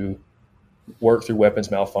able to work through weapons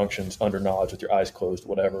malfunctions under knowledge with your eyes closed,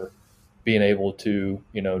 whatever, being able to,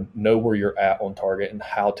 know where you're at on target and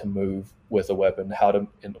how to move with a weapon,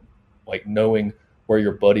 knowing where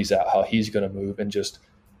your buddy's at, how he's going to move, and just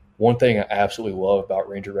one thing I absolutely love about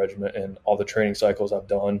Ranger Regiment and all the training cycles I've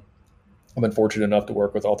done, I've been fortunate enough to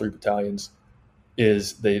work with all 3 battalions,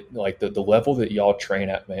 is they like the level that y'all train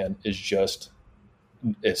at, man, is just,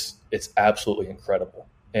 it's absolutely incredible.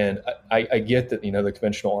 And I get that, the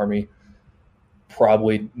conventional Army,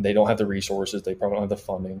 probably they don't have the resources, they probably don't have the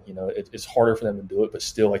funding, it's harder for them to do it, but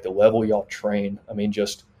still, like, the level y'all train, I mean,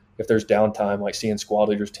 just if there's downtime, like seeing squad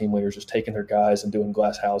leaders, team leaders just taking their guys and doing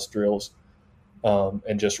glass house drills,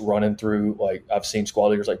 and just running through, like, I've seen squad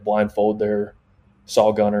leaders like blindfold their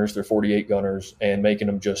saw gunners, their 48 gunners, and making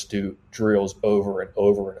them just do drills over and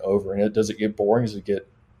over and over. And does it get boring? Does it get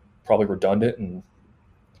probably redundant and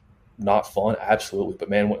not fun? Absolutely. But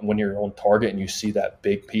man, when you're on target and you see that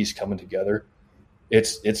big piece coming together,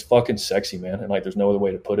 it's fucking sexy, man. And like, there's no other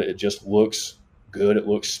way to put it. It just looks good. It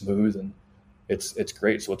looks smooth, and it's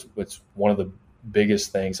great. So it's one of the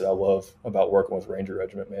biggest things that I love about working with Ranger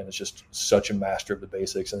Regiment, man. It's just such a master of the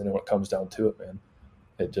basics. And then when it comes down to it, man,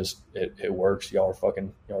 it works. Y'all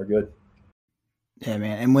are good. Yeah,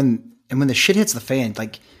 man. And when the shit hits the fan,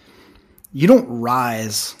 like, you don't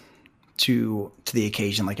rise to the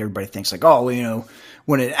occasion like everybody thinks, like, oh,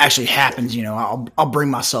 when it actually happens, I'll bring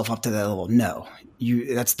myself up to that level. No,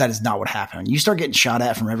 that is not what happened. You start getting shot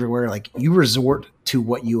at from everywhere. Like, you resort to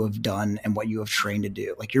what you have done and what you have trained to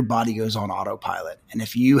do. Like, your body goes on autopilot. And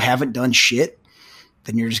if you haven't done shit,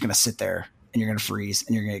 then you're just going to sit there and you're going to freeze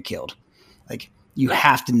and you're going to get killed. Like, you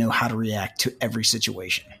have to know how to react to every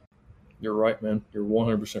situation. You're right, man. You're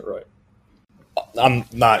 100% right. I'm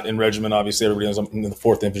not in regiment, obviously. Everybody knows I'm in the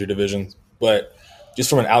 4th Infantry Division. But just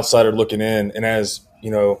from an outsider looking in, and as,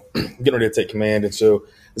 getting ready to take command, and so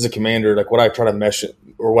as a commander, like, what I try to message,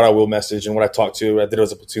 or what I will message, and what I did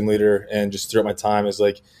as a platoon leader and just throughout my time, is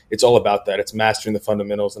like, it's all about that. It's mastering the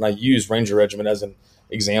fundamentals. And I use Ranger Regiment as an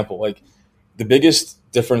example. Like, the biggest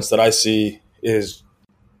difference that I see is,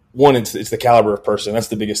 one, it's the caliber of person. That's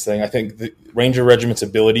the biggest thing. I think the Ranger Regiment's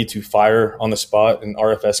ability to fire on the spot and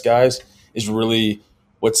RFS guys is really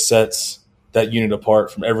what sets that unit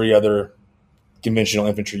apart from every other conventional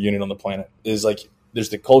infantry unit on the planet. Is like, there's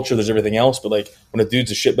the culture, there's everything else, but like, when a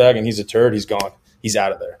dude's a shitbag and he's a turd, he's gone. He's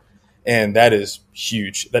out of there. And that is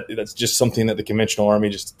huge. That's just something that the conventional Army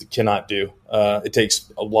just cannot do. It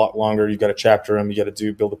takes a lot longer. You've got to chapter them. You got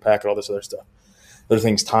to build a packet, all this other stuff. Other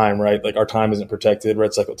things, time, right? Like, our time isn't protected,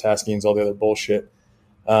 red cycle taskings, all the other bullshit.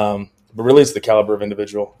 But really, it's the caliber of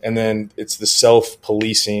individual. And then it's the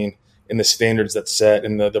self-policing and the standards that's set,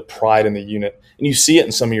 and the pride in the unit. And you see it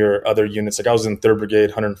in some of your other units. Like, I was in 3rd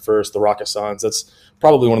Brigade, 101st, the Rakkasans. That's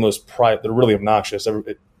probably one of those they're really obnoxious,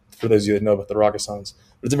 for those of you that know about the Rakkasans.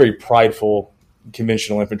 But it's a very prideful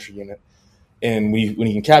conventional infantry unit. And when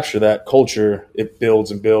you can capture that culture, it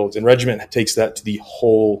builds and builds. And regiment takes that to the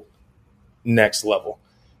whole next level,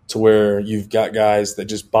 to where you've got guys that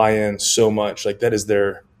just buy in so much. Like, that is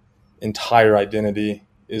their entire identity,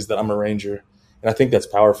 is that I'm a Ranger. And I think that's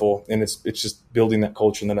powerful. And it's just building that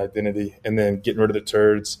culture and that identity, and then getting rid of the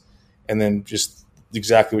turds, and then just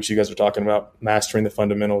exactly what you guys are talking about, mastering the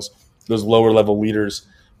fundamentals, those lower level leaders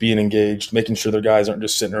being engaged, making sure their guys aren't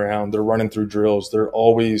just sitting around. They're running through drills. They're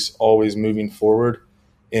always moving forward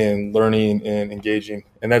and learning and engaging.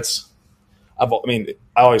 And I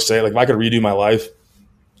always say, like, if I could redo my life,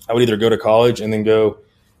 I would either go to college and then go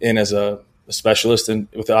in as a specialist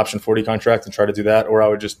with the option 40 contract and try to do that, or I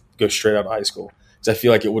would just go straight out of high school. Because I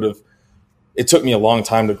feel like it took me a long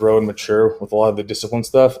time to grow and mature with a lot of the discipline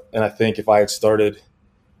stuff. And I think if I had started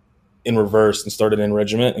in reverse and started in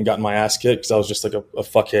regiment and gotten my ass kicked, because I was just like a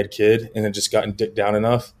fuckhead kid and had just gotten dicked down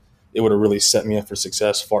enough, it would have really set me up for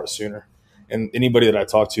success far sooner. And anybody that I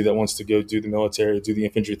talk to that wants to go do the military, do the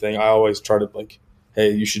infantry thing, I always try to, like, hey,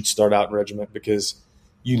 you should start out in regiment, because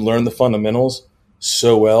you learn the fundamentals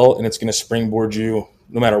so well, and it's going to springboard you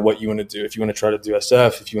no matter what you want to do. If you want to try to do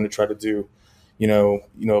SF, if you want to try to do,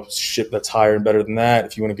 shit that's higher and better than that,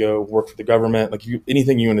 if you want to go work for the government, like,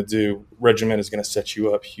 anything you want to do, regiment is going to set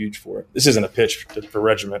you up huge for it. This isn't a pitch for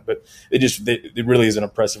regiment, but it really is an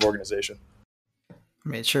impressive organization. I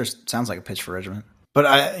mean, it sure sounds like a pitch for regiment.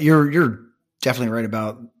 But you're definitely right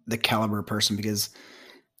about the caliber of person, because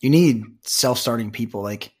you need self-starting people.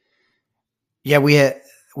 Like, yeah, we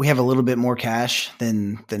have a little bit more cash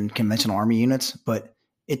than conventional Army units, but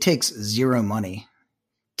it takes zero money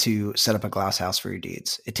to set up a glass house for your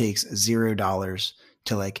dudes. It takes $0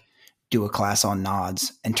 to, like, do a class on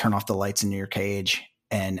nods and turn off the lights in your cage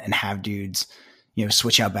and have dudes,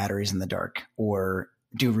 switch out batteries in the dark, or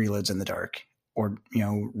do reloads in the dark, or,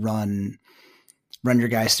 run your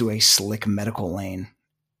guys through a slick medical lane.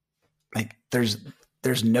 Like, there's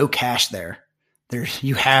no cash there.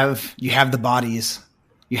 You have the bodies,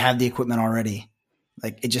 you have the equipment already.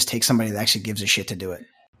 Like it just takes somebody that actually gives a shit to do it.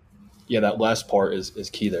 Yeah, that last part is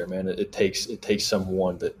key there, man. It takes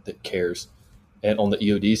someone that cares. And on the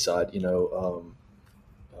EOD side,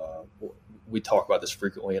 we talk about this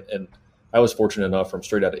frequently, and I was fortunate enough from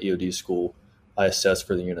straight out of EOD school, I assessed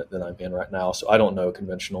for the unit that I'm in right now. So I don't know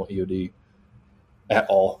conventional EOD at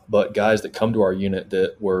all, but guys that come to our unit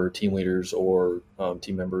that were team leaders or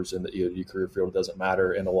team members in the EOD career field, it doesn't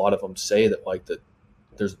matter. And a lot of them say that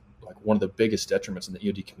there's like one of the biggest detriments in the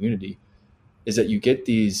EOD community is that you get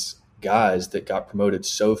these guys that got promoted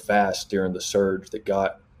so fast during the surge that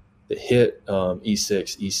hit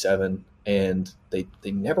E6, E7, and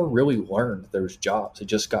they never really learned those jobs. They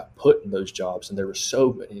just got put in those jobs, and there were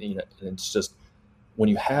so many. And it's just when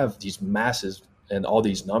you have these masses and all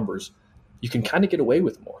these numbers, you can kind of get away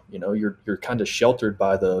with more. You're kind of sheltered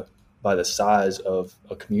by the size of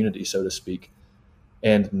a community, so to speak.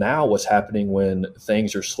 And now what's happening when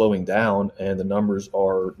things are slowing down and the numbers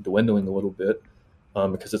are dwindling a little bit,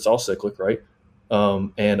 because it's all cyclic, right?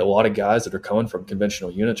 And a lot of guys that are coming from conventional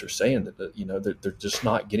units are saying that they're just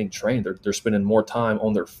not getting trained. They're spending more time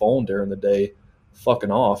on their phone during the day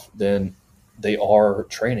fucking off than they are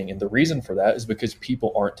training. And the reason for that is because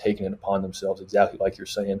people aren't taking it upon themselves, exactly like you're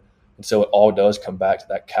saying. And so it all does come back to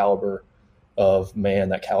that caliber of man,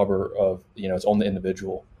 that caliber of, it's on the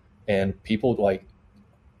individual. And people like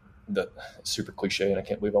it's super cliche, and I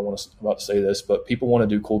can't believe I'm about to say this, but people want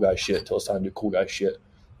to do cool guy shit until it's time to do cool guy shit.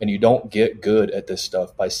 And you don't get good at this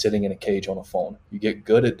stuff by sitting in a cage on a phone. You get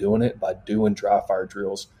good at doing it by doing dry fire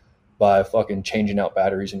drills, by fucking changing out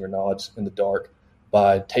batteries in your nods in the dark,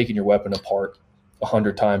 by taking your weapon apart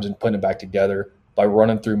 100 times and putting it back together, by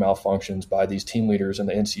running through malfunctions, by these team leaders and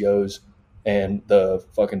the NCOs and the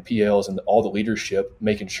fucking PLs and all the leadership,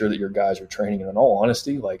 making sure that your guys are training. And in all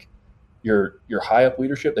honesty, like your high up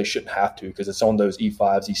leadership, they shouldn't have to, because it's on those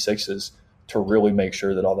E5s, E6s to really make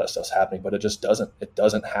sure that all that stuff's happening. But it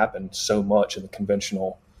doesn't happen so much in the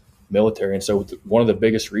conventional military. And so one of the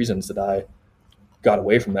biggest reasons that I got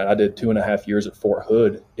away from that, I did 2.5 years at Fort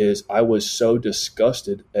Hood, is I was so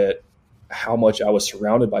disgusted at how much I was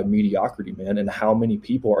surrounded by mediocrity, man, and how many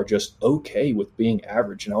people are just okay with being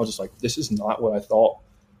average. And I was just like, this is not what I thought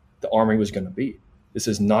the Army was going to be. This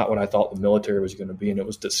is not what I thought the military was going to be. And it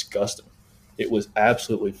was disgusting. It was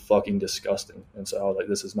absolutely fucking disgusting. And so I was like,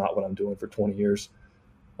 this is not what I'm doing for 20 years.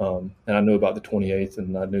 And I knew about the 28th,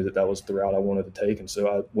 and I knew that was the route I wanted to take. And so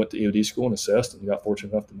I went to EOD school and assessed, and got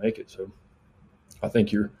fortunate enough to make it. So I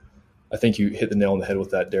think you hit the nail on the head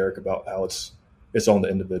with that, Derek, about how it's on the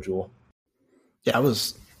individual. Yeah,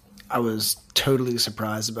 I was totally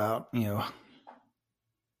surprised about,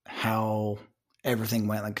 how everything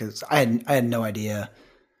went. Like, cause I had no idea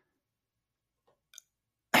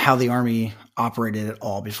how the Army operated at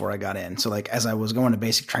all before I got in. So like, as I was going to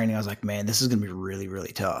basic training, I was like, man, this is going to be really,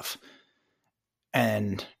 really tough.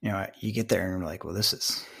 And, you get there and you're like, well, this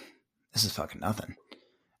is fucking nothing.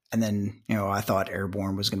 And then, I thought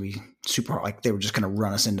airborne was going to be super hard. Like they were just going to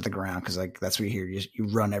run us into the ground. Cause like, that's what you hear. You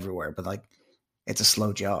run everywhere, but like, it's a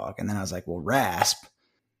slow jog. And then I was like, well, RASP,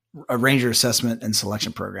 a Ranger Assessment and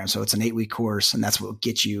Selection Program. So it's an 8-week course, and that's what will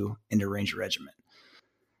get you into Ranger Regiment.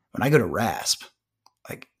 When I go to RASP,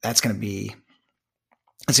 like that's going to be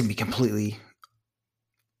completely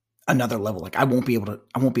another level. Like I won't be able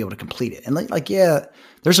to complete it. And like, yeah,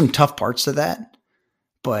 there's some tough parts to that,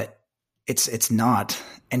 but it's not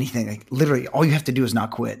anything. Like literally all you have to do is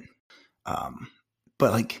not quit.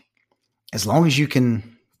 But like, as long as you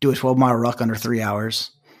can do a 12-mile ruck under 3 hours,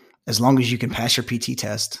 as long as you can pass your PT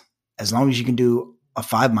test, as long as you can do a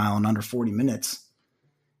 5-mile in under 40 minutes,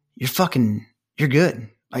 you're good.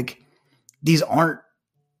 Like these aren't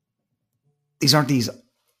these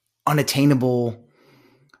unattainable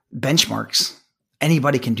benchmarks.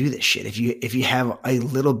 Anybody can do this shit if you have a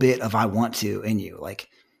little bit of I want to in you. Like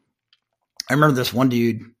I remember this one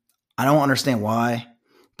dude, I don't understand why,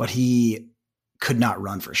 but he could not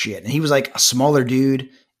run for shit. And he was like a smaller dude,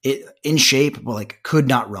 in shape, but like could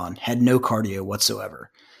not run, had no cardio whatsoever.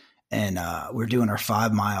 And we're doing our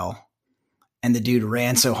 5-mile, and the dude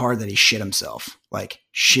ran so hard that he shit himself,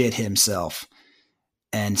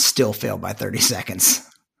 and still failed by 30 seconds.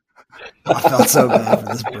 I felt so bad for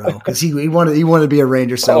this bro, because he wanted to be a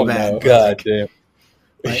Ranger so bad. No. God damn.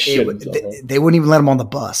 They wouldn't even let him on the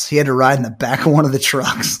bus. He had to ride in the back of one of the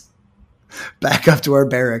trucks back up to our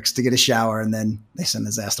barracks to get a shower, and then they sent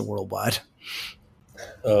his ass to Worldwide.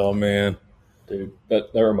 Oh man, dude, that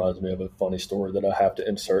reminds me of a funny story that I have to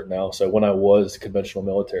insert now. So when I was conventional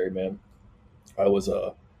military, man, I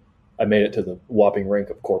made it to the whopping rank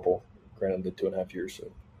of corporal. Granted, I did 2.5 years,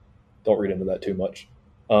 so don't read into that too much.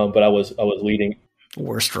 But I was leading.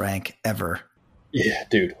 Worst rank ever. Yeah,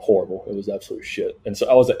 dude, horrible. It was absolute shit. And so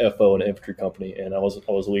I was an FO in an infantry company, and I was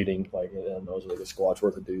leading like I was like a squad's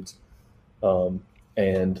worth of dudes,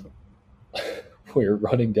 and we were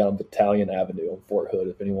running down Battalion Avenue on Fort Hood.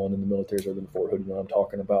 If anyone in the military's ever been to Fort Hood, you know what I'm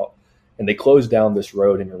talking about. And they closed down this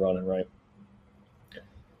road, and you're running right.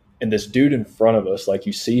 And this dude in front of us, like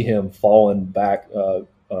you see him falling back.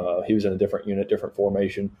 He was in a different unit, different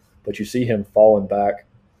formation, but you see him falling back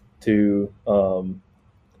to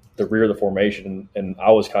the rear of the formation, and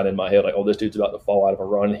I was kind of in my head like, oh, this dude's about to fall out of a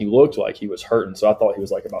run. And he looked like he was hurting, so I thought he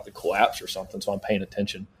was like about to collapse or something. So I'm paying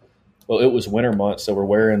attention. Well, it was winter months, so we're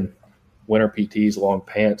wearing winter PTs, long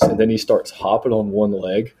pants, and then he starts hopping on one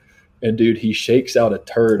leg, and dude, he shakes out a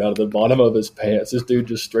turd out of the bottom of his pants. This dude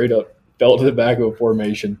just straight up fell to the back of a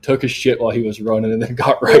formation, took a shit while he was running, and then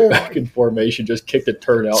got right back in formation, just kicked a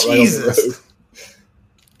turd out right on the road.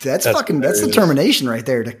 That's determination right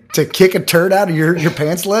there to kick a turd out of your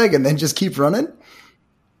pants leg and then just keep running.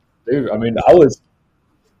 Dude, I mean, I was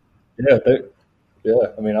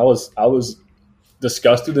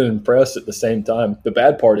disgusted and impressed at the same time. The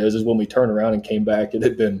bad part is when we turned around and came back, it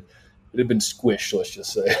had been squished, let's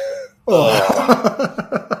just say.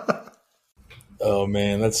 Oh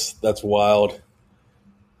man, that's wild.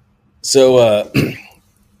 So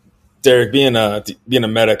Derek, being a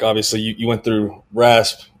medic, obviously you went through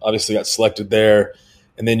RASP, obviously got selected there,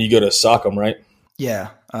 and then you go to SOCM, right? Yeah.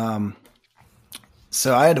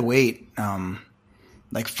 So I had to wait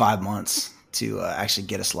like 5 months to actually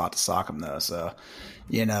get a slot to SOCM though. So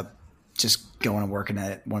you end up just going and working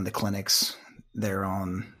at one of the clinics there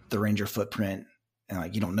on the Ranger footprint, and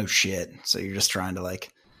like you don't know shit, so you're just trying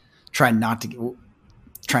not to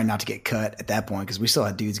get cut at that point, because we still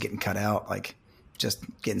had dudes getting cut out, like just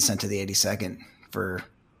getting sent to the 82nd for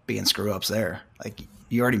being screw ups there. Like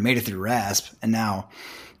you already made it through RASP, and now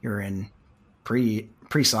you're in pre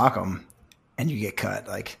SOCM and you get cut.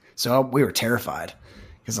 Like, so we were terrified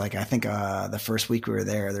because like I think the first week we were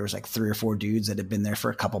there was like 3 or 4 dudes that had been there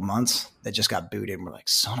for a couple months that just got booted, and we're like,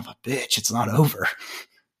 son of a bitch, it's not over.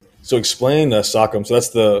 So explain SOCM. So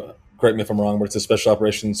that's correct me if I'm wrong, but it's a Special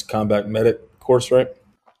Operations Combat Medic course, right?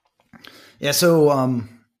 Yeah. So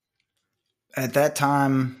at that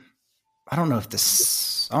time, I don't know if the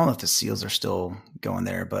SEALs are still going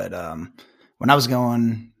there, but when I was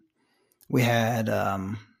going, we had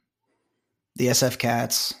the SF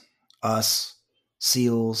Cats, us,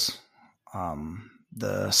 SEALs,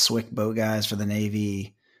 the SWIC boat guys for the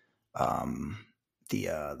Navy,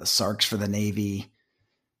 the SARCs for the Navy.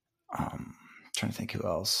 Trying to think who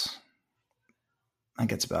else. I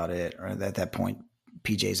think that's about it. Or at that point,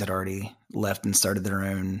 PJs had already left and started their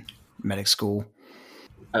own medic school.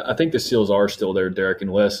 I think the SEALs are still there, Derek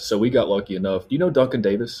and Wes. So we got lucky enough. Do you know Duncan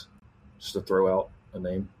Davis? Just to throw out a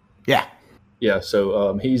name. Yeah. Yeah.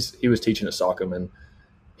 So he was teaching at SOCM, and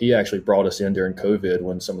he actually brought us in during COVID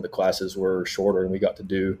when some of the classes were shorter, and we got to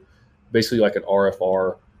do basically like an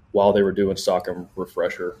RFR while they were doing SOCM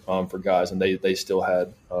refresher for guys, and they still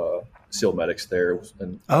had SEAL medics there.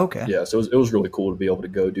 And okay. Yeah, so it was really cool to be able to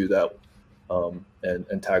go do that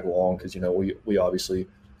and tag along, because we obviously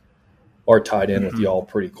are tied in with y'all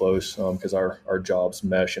pretty close because our jobs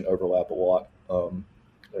mesh and overlap a lot,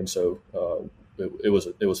 and so it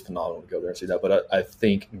was phenomenal to go there and see that. But I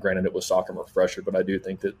think, granted, it was SOCM refresher, but I do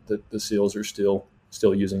think that the SEALs are still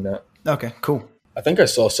using that. Okay, cool. I think I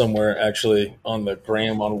saw somewhere actually on the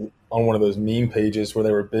gram on one of those meme pages where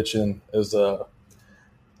they were bitching. It was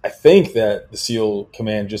I think that the SEAL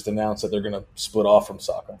Command just announced that they're going to split off from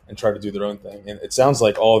SOCM and try to do their own thing. And it sounds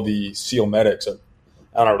like all the SEAL medics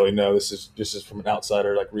I don't really know. This is from an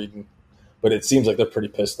outsider like reading, but it seems like they're pretty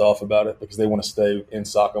pissed off about it because they want to stay in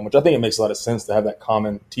SOCM, which I think it makes a lot of sense to have that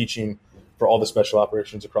common teaching for all the special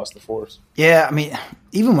operations across the force. Yeah, I mean,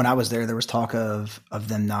 even when I was there was talk of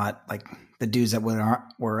them not, like, the dudes that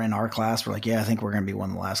were in our class were like, yeah, I think we're going to be one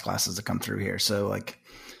of the last classes to come through here. So, like,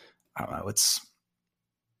 I don't know, it's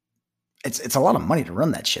a lot of money to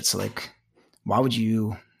run that shit. So, like, why would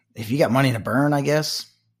you, if you got money to burn, I guess,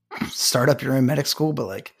 start up your own medic school? But,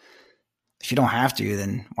 like, if you don't have to,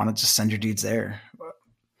 then why not just send your dudes there?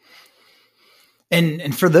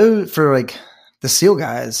 And for like the SEAL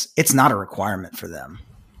guys, it's not a requirement for them.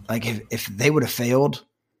 Like, if they would have failed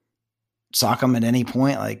SOCM at any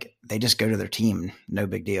point, like, they just go to their team, no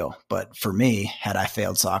big deal. But for me, had I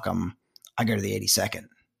failed SOCM, I go to the 82nd.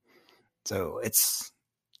 So it's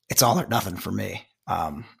all or nothing for me.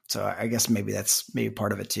 So I guess maybe that's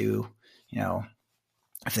part of it too. You know,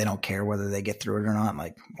 if they don't care whether they get through it or not,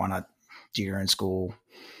 like, why not do your own school?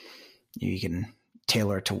 You can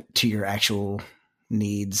tailor to your actual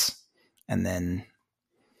needs, and then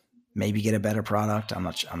maybe get a better product. I'm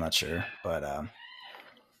not sure, but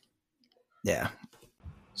Yeah.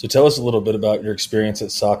 So tell us a little bit about your experience at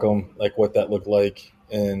Sockham, like what that looked like,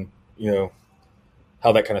 and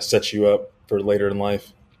how that kind of sets you up for later in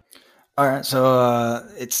life. All right. So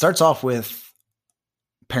it starts off with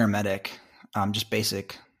paramedic, just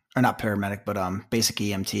basic, or not paramedic, but basic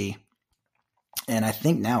EMT. And I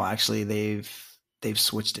think now actually they've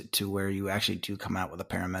switched it to where you actually do come out with a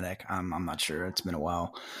paramedic. I'm not sure. It's been a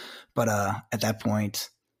while, but at that point,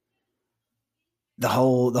 the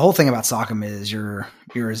whole thing about Sockham is you're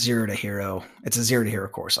a zero to hero. It's a zero to hero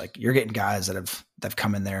course. Like you're getting guys that have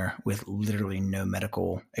come in there with literally no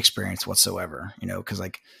medical experience whatsoever. Because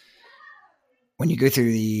like when you go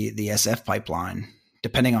through the SF pipeline,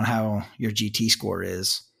 depending on how your GT score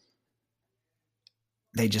is,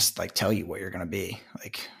 they just like tell you what you're going to be.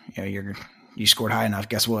 Like you scored high enough.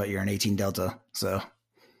 Guess what? You're an 18 Delta. So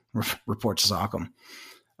report to Sockham.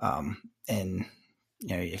 And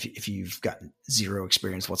if you've got zero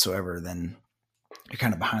experience whatsoever, then you're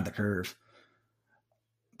kind of behind the curve.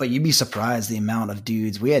 But you'd be surprised the amount of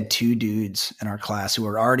dudes. We had 2 dudes in our class who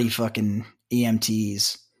were already fucking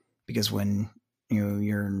EMTs, because when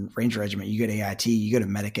you're in Ranger Regiment, you go to AIT, you go to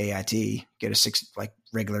medic AIT, go to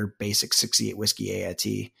regular basic 68 whiskey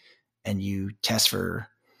AIT, and you test for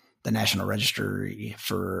the National Registry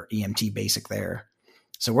for EMT basic there.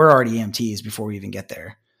 So we're already EMTs before we even get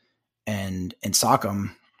there. And in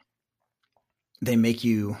Sockham, they make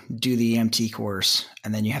you do the EMT course,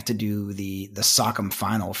 and then you have to do the Sockham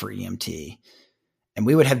final for EMT. And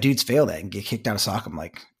we would have dudes fail that and get kicked out of Sockham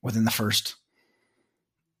like within the first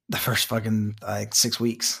fucking 6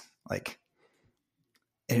 weeks. Like,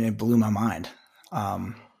 and it blew my mind.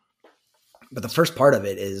 But the first part of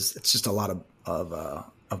it is it's just a lot of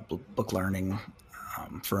book learning.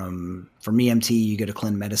 From EMT, you go to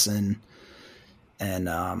clin medicine and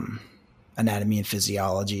anatomy and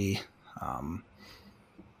physiology.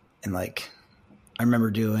 And like, I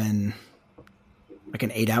remember doing like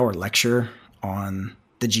an 8-hour lecture on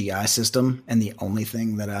the GI system. And the only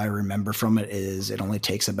thing that I remember from it is it only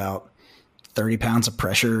takes about 30 pounds of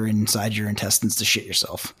pressure inside your intestines to shit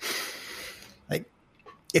yourself. Like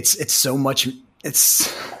it's so much,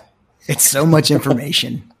 it's so much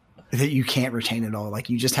information that you can't retain it all. Like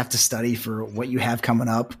you just have to study for what you have coming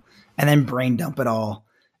up and then brain dump it all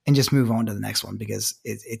and just move on to the next one, because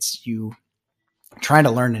it's you trying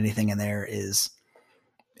to learn anything in there it's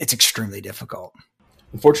extremely difficult.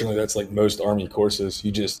 Unfortunately, that's like most Army courses.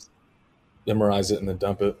 You just memorize it and then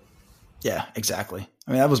dump it. Yeah, exactly.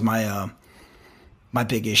 I mean, that was my my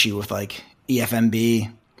big issue with like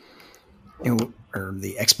EFMB, or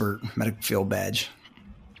the expert medical field badge.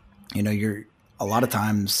 You're a lot of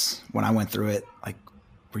times when I went through it, like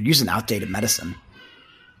we're using outdated medicine.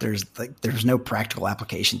 There's no practical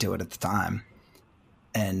application to it at the time.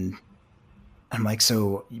 And I'm like,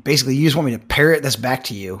 so basically you just want me to parrot this back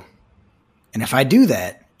to you. And if I do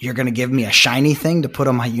that, you're going to give me a shiny thing to put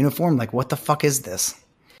on my uniform? Like, what the fuck is this?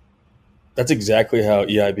 That's exactly how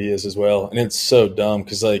EIB is as well. And it's so dumb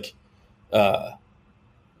because like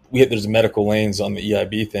there's medical lanes on the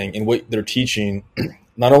EIB thing. And what they're teaching,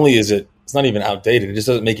 not only is it's not even outdated, it just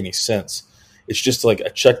doesn't make any sense. It's just like a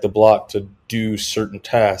check the block to do certain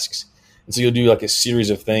tasks. And so you'll do like a series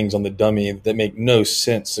of things on the dummy that make no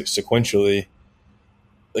sense sequentially.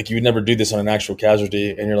 Like you would never do this on an actual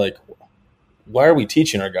casualty. And you're like, why are we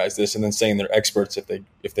teaching our guys this? And then saying they're experts if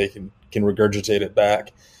they can regurgitate it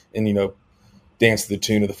back and, dance to the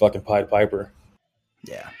tune of the fucking Pied Piper.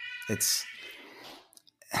 Yeah.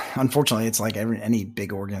 Unfortunately, it's like any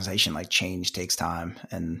big organization, like change takes time.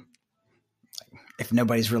 And if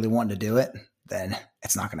nobody's really wanting to do it, then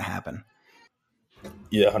it's not going to happen.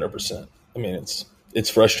 Yeah, 100%. I mean, it's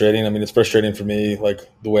frustrating. I mean, it's frustrating for me, like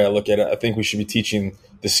the way I look at it. I think we should be teaching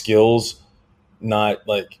the skills, not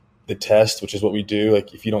like the test, which is what we do.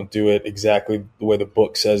 Like if you don't do it exactly the way the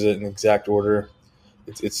book says it in exact order,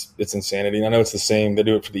 it's insanity. And I know it's the same. They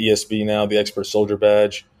do it for the ESB now, the expert soldier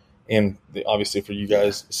badge, and obviously for you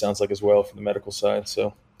guys, it sounds like as well for the medical side.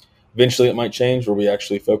 So eventually it might change where we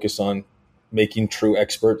actually focus on making true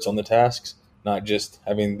experts on the tasks, not just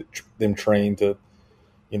having them trained to,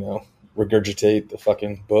 regurgitate the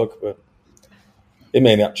fucking book. But it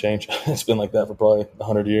may not change. It's been like that for probably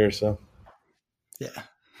 100 years. So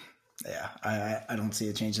yeah, I don't see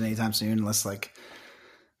it changing anytime soon, unless like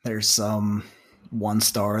there's some one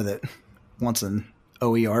star that wants an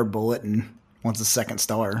OER bullet and wants a second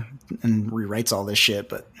star and rewrites all this shit.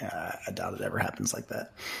 But I doubt it ever happens like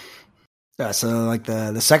that. So like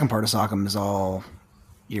the second part of Sockham is all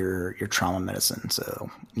your trauma medicine.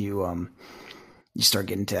 So you start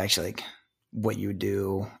getting to actually like what you would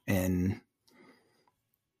do in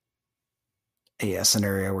a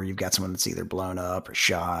scenario where you've got someone that's either blown up or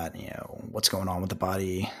shot, you know, what's going on with the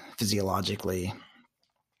body physiologically.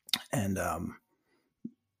 And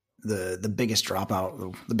the biggest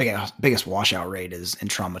dropout, the biggest washout rate is in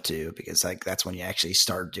trauma 2, because like that's when you actually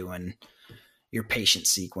start doing your patient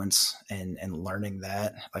sequence and learning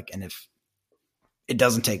that. Like, and if it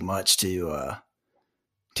doesn't take much to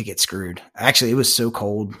get screwed. Actually, it was so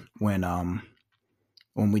cold when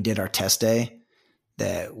we did our test day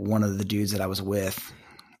that one of the dudes that I was with,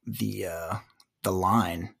 the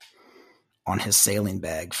line on his sailing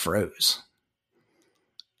bag froze.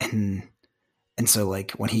 And so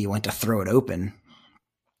like when he went to throw it open,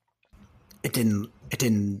 it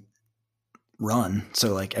didn't run.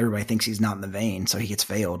 So like everybody thinks he's not in the vein. So he gets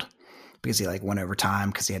failed because he like went over time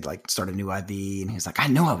because he had like started a new IV, and he's like, I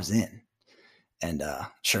know I was in. And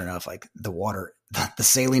sure enough, like the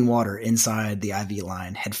saline water inside the IV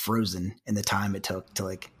line had frozen in the time it took to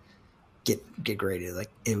like get graded. Like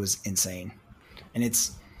it was insane. And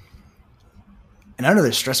it's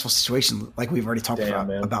another stressful situation, like we've already talked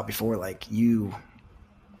about before. Like you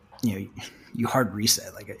hard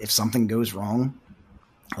reset. Like if something goes wrong,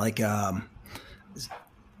 like I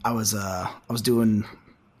was doing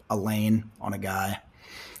a lane on a guy,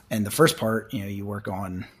 and the first part, you know,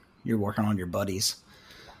 you're working on your buddies,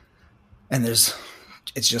 and it's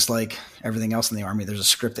just like everything else in the Army. There's a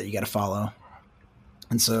script that you got to follow,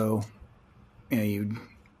 and so you know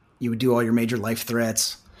you would do all your major life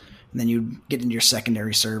threats. And then you get into your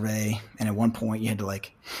secondary survey, and at one point you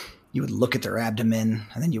would look at their abdomen,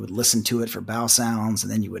 and then you would listen to it for bowel sounds,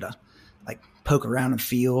 and then you would like poke around and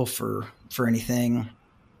feel for anything.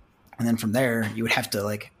 And then from there, you would have to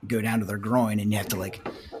like go down to their groin, and you have to like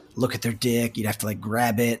look at their dick. You'd have to like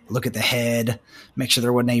grab it, look at the head, make sure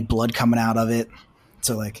there wasn't any blood coming out of it.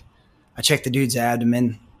 So like I checked the dude's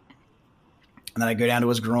abdomen, and then I go down to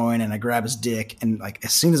his groin and I grab his dick. And like,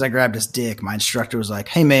 as soon as I grabbed his dick, my instructor was like,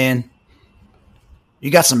 hey man, you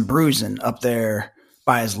got some bruising up there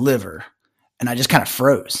by his liver. And I just kind of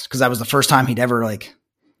froze, because that was the first time he'd ever like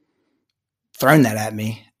thrown that at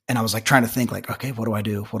me. And I was like trying to think like, okay, what do I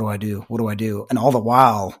do? What do I do? What do I do? And all the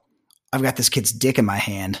while I've got this kid's dick in my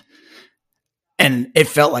hand, and it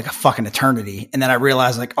felt like a fucking eternity. And then I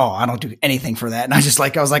realized like, oh, I don't do anything for that. And I was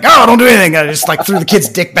like, oh, I don't do anything. I just like threw the kid's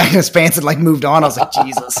dick back in his pants and like moved on. I was like,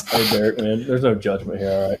 Jesus. Hey, Derek, man, there's no judgment here.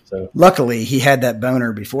 All right. So luckily he had that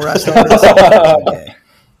boner before I started. So okay.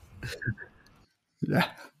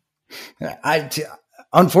 Yeah.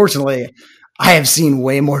 Unfortunately, I have seen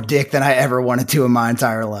way more dick than I ever wanted to in my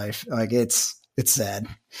entire life. Like it's sad.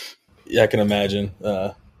 Yeah, I can imagine.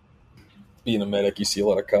 Being a medic, you see a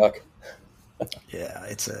lot of cock. Yeah,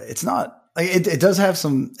 it's not like it does have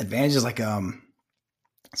some advantages. Like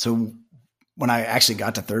so when I actually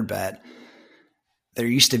got to third bat, there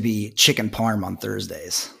used to be chicken parm on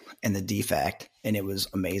Thursdays in the DFAC, and it was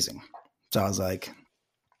amazing. So I was like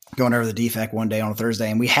going over the DFAC one day on a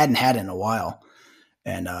Thursday, and we hadn't had it in a while.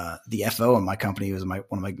 And the FO in my company was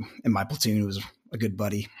in my platoon was a good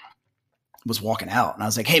buddy, was walking out, and I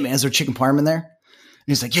was like, hey man, is there chicken parm in there? And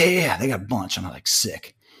he's like, yeah, they got a bunch. And I'm like,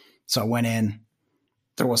 sick. So I went in,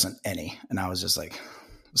 there wasn't any. And I was just like,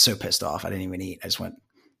 so pissed off. I didn't even eat. I just went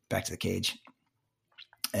back to the cage.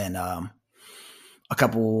 And a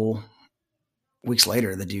couple weeks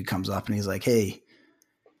later, the dude comes up and he's like, hey, is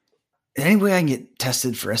there any way I can get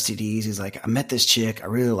tested for STDs? He's like, I met this chick. I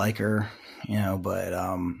really like her, you know, but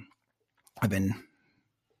I've been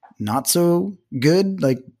not so good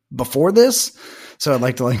like before this. So I'd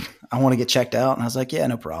like to I want to get checked out. And I was like, yeah,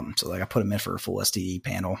 no problem. So like I put him in for a full STD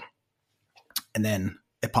panel. And then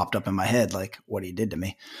it popped up in my head, like what he did to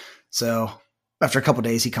me. So after a couple of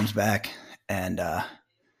days, he comes back and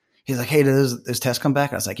he's like, hey, does this test come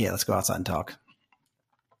back? I was like, yeah, let's go outside and talk.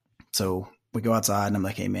 So we go outside and I'm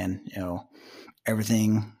like, hey man, you know,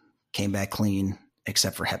 everything came back clean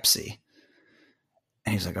except for Hep C.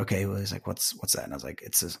 And he's like, okay, well, he's like, what's that? And I was like,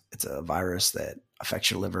 it's a virus that affects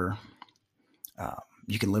your liver.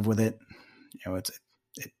 You can live with it. You know,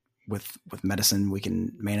 with medicine, we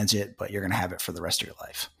can manage it, but you're going to have it for the rest of your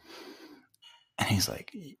life. And he's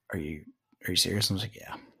like, are you serious? And I was like,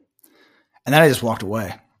 yeah. And then I just walked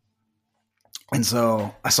away. And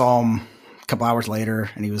so I saw him a couple hours later,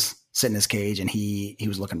 and he was sitting in his cage, and he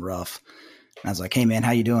was looking rough. And I was like, hey man,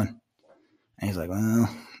 how you doing? And he's like, well,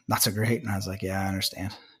 not so great. And I was like, yeah, I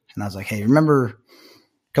understand. And I was like, hey, remember a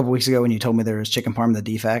couple weeks ago when you told me there was chicken parm in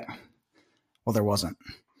the DFAC? Well, there wasn't.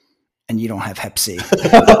 And you don't have Hep C.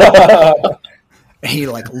 And he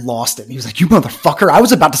like lost it. And he was like, you motherfucker. I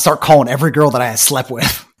was about to start calling every girl that I had slept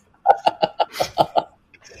with.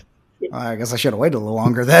 I guess I should have waited a little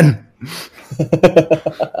longer then.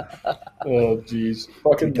 Oh, jeez.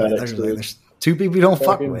 Fucking medics, dude. There's two people you don't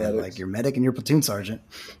fuck Fucking with, medics. like your medic and your platoon sergeant.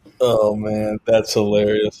 Oh man, that's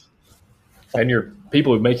hilarious. And your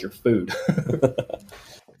people who make your food.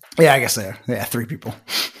 Yeah, I guess so. Yeah, three people.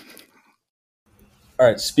 All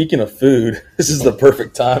right, speaking of food, this is the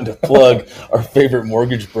perfect time to plug our favorite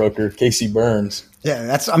mortgage broker, Casey Burns.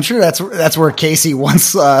 Yeah, I'm sure that's where Casey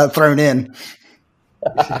once thrown in.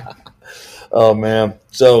 Oh man.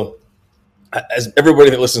 So as everybody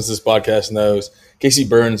that listens to this podcast knows, Casey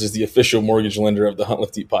Burns is the official mortgage lender of the Hunt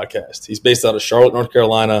Lift Eat podcast. He's based out of Charlotte, North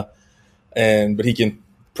Carolina, but he can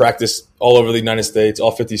practice all over the United States,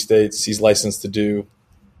 all 50 states. He's licensed to do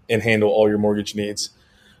and handle all your mortgage needs.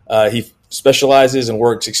 He specializes and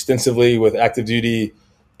works extensively with active duty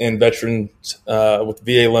and veterans with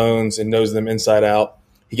VA loans and knows them inside out.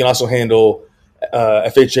 He can also handle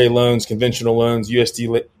FHA loans, conventional loans,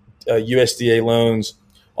 USDA loans,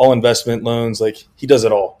 all investment loans. Like, he does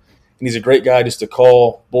it all. And he's a great guy just to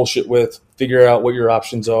call, bullshit with, figure out what your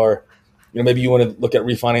options are. Maybe you want to look at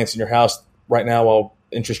refinancing your house right now while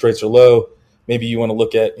interest rates are low. Maybe you want to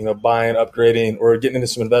look at, buying, upgrading, or getting into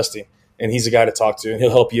some investing. And he's a guy to talk to, and he'll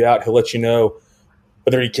help you out. He'll let you know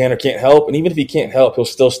whether he can or can't help. And even if he can't help, he'll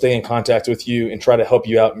still stay in contact with you and try to help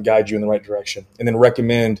you out and guide you in the right direction. And then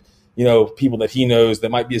recommend, people that he knows that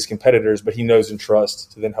might be his competitors, but he knows and trusts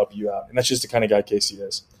to then help you out. And that's just the kind of guy Casey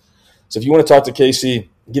is. So if you want to talk to Casey,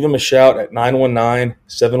 give him a shout at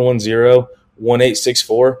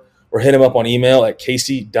 919-710-1864 or hit him up on email at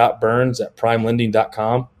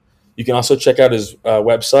casey.burns@primelending.com. You can also check out his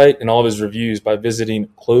website and all of his reviews by visiting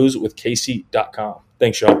closewithcasey.com.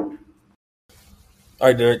 Thanks, Sean. All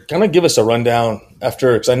right, Derek, kind of give us a rundown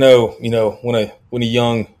because I know, when a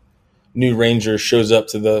young new ranger shows up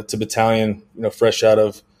to battalion, fresh out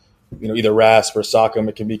of, either RASP or SOCM,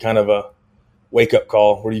 it can be kind of a wake-up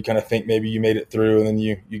call where you kind of think maybe you made it through and then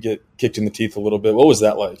you get kicked in the teeth a little bit. What was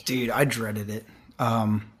that like? Dude, I dreaded it.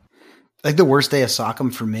 Like the worst day of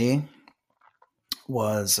SOCM for me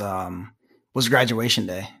was graduation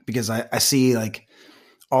day, because I see like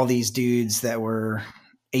all these dudes that were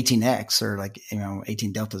 18X or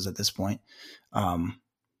 18 Deltas at this point,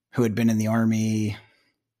 who had been in the Army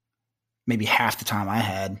maybe half the time I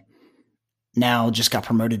had, now just got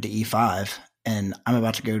promoted to E5, and I'm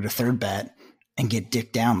about to go to 3rd Bat and get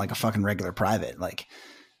dicked down like a fucking regular private. Like,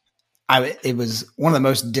 it was one of the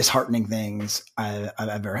most disheartening things I've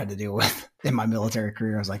ever had to deal with in my military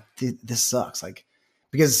career. I was like, dude, this sucks. Like,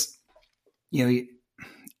 because, in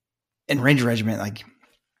Ranger Regiment, like,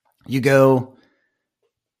 you go,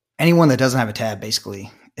 anyone that doesn't have a tab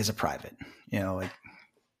basically is a private. Like,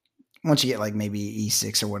 once you get like maybe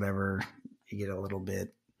E6 or whatever, you get a little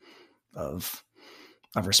bit of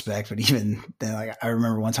respect. But even then, like, I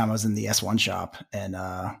remember one time I was in the S1 shop, and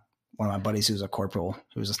one of my buddies who was a corporal,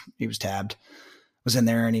 he was tabbed, was in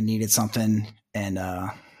there, and he needed something. And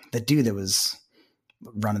the dude that was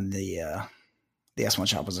running the S1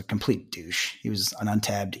 shop was a complete douche. He was an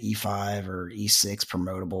untabbed E5 or E6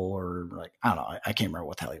 promotable, or like, I don't know. I can't remember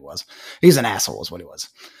what the hell he was. He's an asshole is what he was.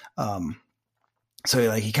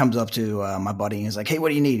 So he comes up to my buddy and he's like, "Hey, what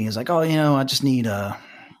do you need?" And he's like, "Oh, I just need I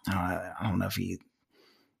don't know if he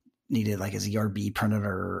needed like his ERB printed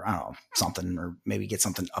or I don't know, something, or maybe get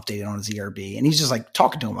something updated on his ERB." And he's just like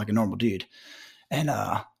talking to him like a normal dude. And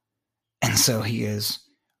so he's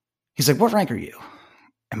like, "What rank are you?"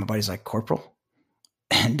 And my buddy's like, "Corporal."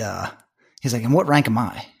 And he's like, "And what rank am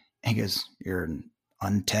I?" And he goes, "You're an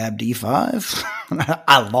untabbed E5."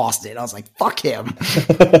 I lost it. I was like, "Fuck him."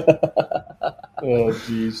 Oh,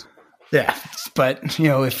 jeez. Yeah, but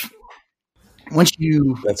once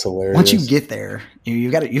you That's hilarious. Once you get there,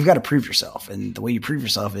 you've got to prove yourself, and the way you prove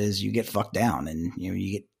yourself is you get fucked down, and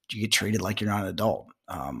you get treated like you're not an adult.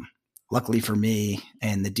 Luckily for me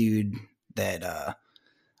and the dude that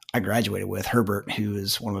I graduated with, Herbert, who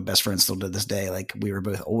is one of my best friends still to this day, like, we were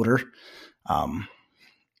both older.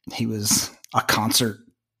 He was a concert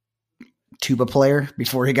tuba player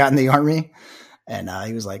before he got in the Army, and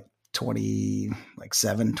he was like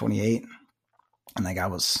 27, 28. And like, I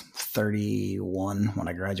was 31 when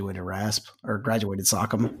I graduated RASP or graduated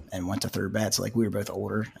SOCM and went to 3rd Bat. So like, we were both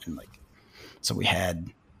older, and like, so we I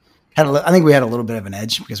think we had a little bit of an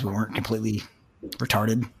edge because we weren't completely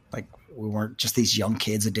retarded. Like, we weren't just these young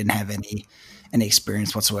kids that didn't have any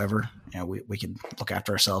experience whatsoever. We could look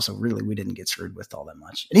after ourselves. So really, we didn't get screwed with all that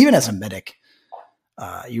much. And even as a medic,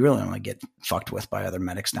 you really only get fucked with by other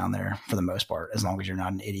medics down there for the most part, as long as you're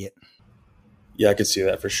not an idiot. Yeah, I could see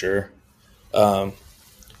that for sure. I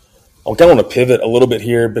kind of want to pivot a little bit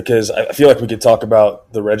here because I feel like we could talk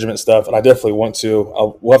about the regiment stuff, and I definitely want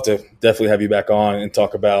to. We'll have to definitely have you back on and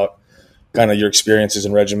talk about kind of your experiences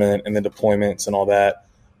in regiment and the deployments and all that.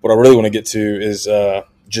 What I really want to get to is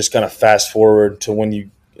just kind of fast forward to when you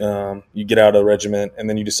get out of the regiment and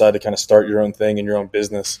then you decide to kind of start your own thing and your own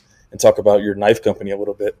business, and talk about your knife company a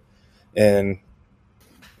little bit, and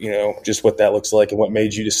just what that looks like and what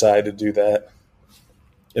made you decide to do that,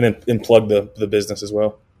 and then plug the business as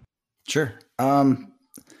well. Sure. I'd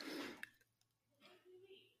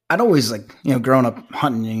always growing up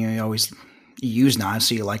hunting, you always use knives,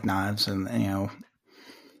 so you like knives, and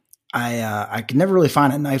I could never really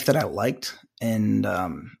find a knife that I liked, and I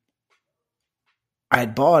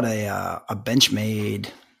had bought a Benchmade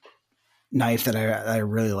knife that I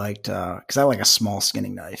really liked because I like a small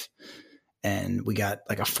skinning knife, and we got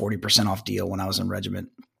like a 40% off deal when I was in regiment.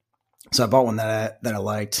 So I bought one that I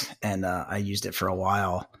liked, and I used it for a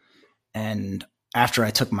while. And after I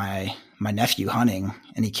took my nephew hunting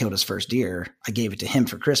and he killed his first deer, I gave it to him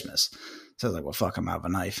for Christmas. So I was like, well, fuck, I'm out of a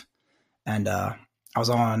knife. And I was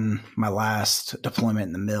on my last deployment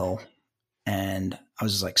in the mill, and I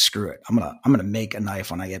was just like, screw it. I'm gonna make a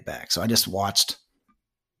knife when I get back. So I just watched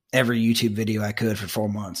every YouTube video I could for 4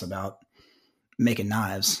 months about making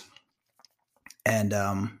knives. And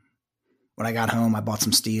when I got home, I bought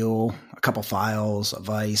some steel, a couple files, a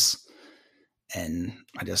vise, and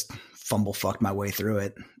I just fucked my way through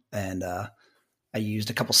it. And I used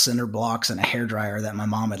a couple cinder blocks and a hairdryer that my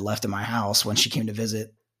mom had left in my house when she came to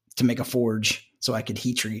visit to make a forge so I could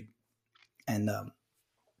heat treat. And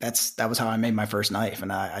that was how I made my first knife.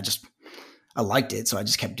 And I liked it, so I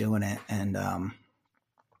just kept doing it. And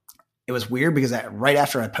it was weird because right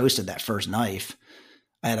after I posted that first knife,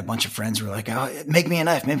 I had a bunch of friends who were like, "Oh, make me a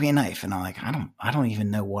knife," and I'm like, I don't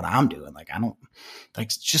even know what I'm doing. Like, I don't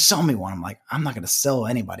just sell me one. I'm like, I'm not going to sell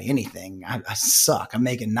anybody anything. I suck. I'm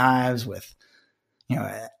making knives with,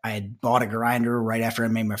 I had bought a grinder right after I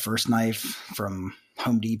made my first knife from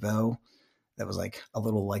Home Depot. That was like a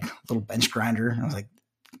little bench grinder. I was like,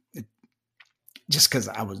 just because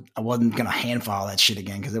I wasn't going to hand file that shit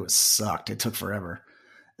again because it sucked. It took forever.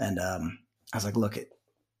 And I was like, look,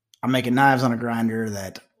 I'm making knives on a grinder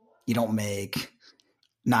that you don't make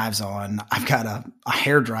knives on. I've got a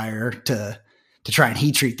hairdryer to try and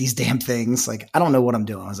heat treat these damn things. Like, I don't know what I'm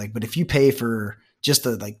doing. I was like, but if you pay for just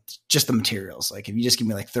the materials, like if you just give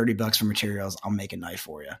me like $30 for materials, I'll make a knife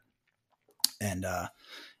for you. And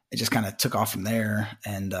it just kind of took off from there.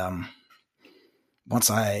 And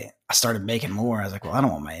once I started making more, I was like, well, I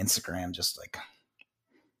don't want my Instagram just like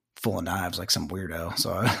full of knives like some weirdo.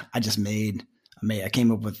 So I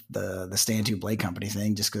came up with the Stantu Blade Company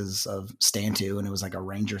thing just because of Stantu, and it was like a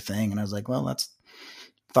Ranger thing. And I was like, well,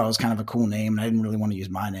 thought it was kind of a cool name, and I didn't really want to use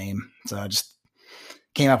my name. So I just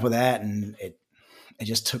came up with that, and it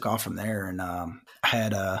just took off from there. And I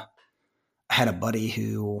had a buddy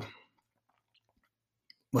who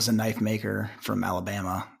was a knife maker from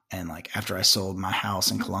Alabama. And like after I sold my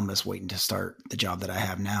house in Columbus, waiting to start the job that I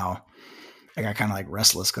have now, I got kind of like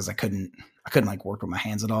restless because I couldn't like work with my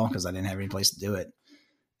hands at all because I didn't have any place to do it.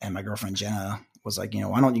 And my girlfriend Jenna was like,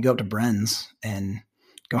 why don't you go up to Bren's and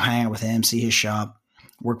go hang out with him, see his shop,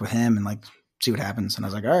 work with him, and like see what happens. And I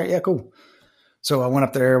was like, all right, yeah, cool. So I went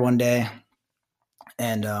up there one day,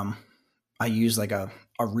 and I used like a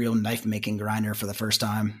real knife making grinder for the first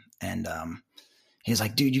time. And he's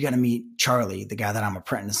like, dude, you got to meet Charlie, the guy that I'm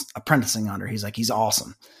apprenticing under. He's like, he's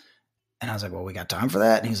awesome. And I was like, well, we got time for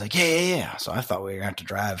that? And he's like, yeah. So I thought we were going to have to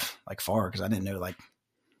drive like far because I didn't know like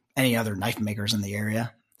any other knife makers in the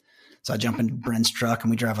area. So I jump into Brent's truck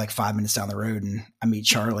and we drive like 5 minutes down the road, and I meet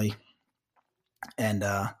Charlie, and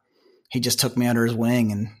he just took me under his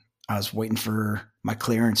wing, and I was waiting for my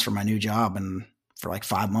clearance for my new job. And for like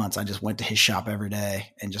 5 months, I just went to his shop every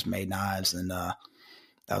day and just made knives. And that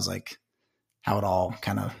was like how it all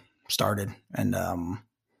kind of started. And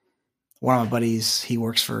one of my buddies, he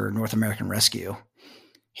works for North American Rescue.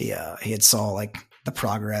 He had saw like the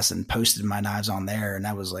progress and posted my knives on there, and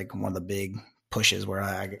that was like one of the big pushes where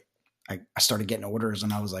I started getting orders,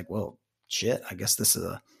 and I was like, well, shit, I guess this is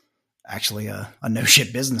actually a no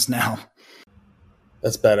shit business now.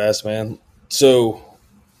 That's badass, man. So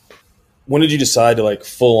when did you decide to like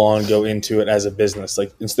full on go into it as a business?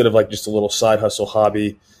 Like instead of like just a little side hustle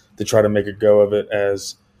hobby, to try to make a go of it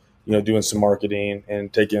as, doing some marketing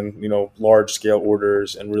and taking, large scale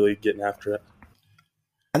orders and really getting after it?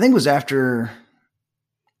 I think it was after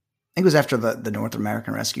the North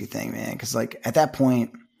American Rescue thing, man. Cause like at that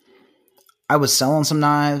point I was selling some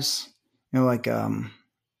knives, like,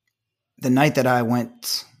 the night that I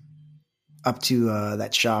went up to,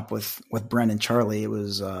 that shop with Brent and Charlie, it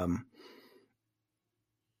was,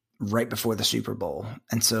 right before the Super Bowl.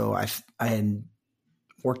 And so I had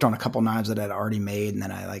worked on a couple knives that I'd already made. And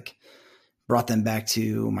then I like brought them back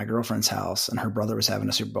to my girlfriend's house, and her brother was having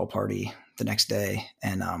a Super Bowl party the next day.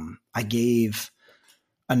 And I gave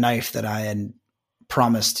a knife that I had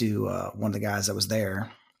promised to one of the guys that was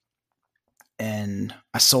there. And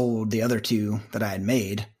I sold the other 2 that I had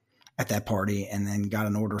made at that party, and then got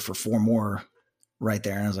an order for 4 more right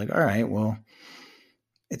there. And I was like, all right, well,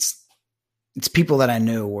 it's people that I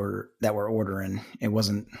know that were ordering. It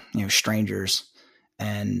wasn't, strangers.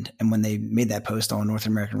 And when they made that post on North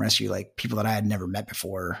American Rescue, like people that I had never met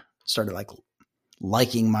before started like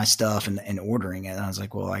liking my stuff and ordering it. And I was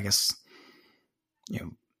like, well, I guess,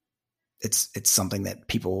 it's something that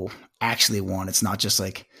people actually want. It's not just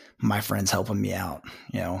like my friends helping me out.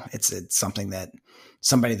 It's something that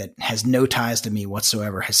somebody that has no ties to me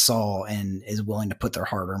whatsoever has saw and is willing to put their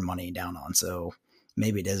hard-earned money down on. So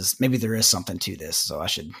maybe there is something to this. So I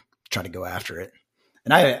should try to go after it.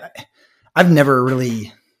 And I've never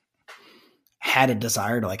really had a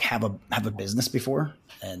desire to like have a business before.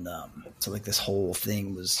 And so like this whole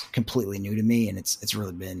thing was completely new to me, and it's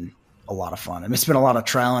really been a lot of fun. I mean, it's been a lot of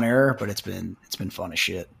trial and error, but it's been fun as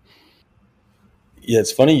shit. Yeah,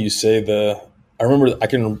 it's funny you say I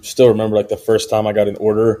can still remember like the first time I got an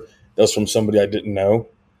order that was from somebody I didn't know.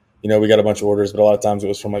 We got a bunch of orders, but a lot of times it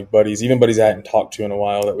was from like buddies, even buddies I hadn't talked to in a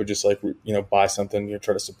while that would just like, buy something,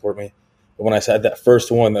 try to support me. But when I had that first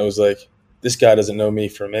one that was like, this guy doesn't know me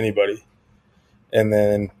from anybody. And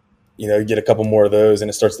then, you get a couple more of those and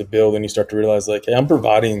it starts to build, and you start to realize like, hey, I'm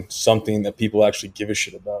providing something that people actually give a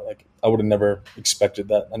shit about. Like I would have never expected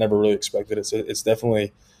that. I never really expected it. So it's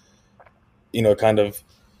definitely, kind of,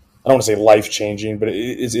 I don't want to say life-changing, but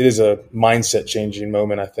it is a mindset-changing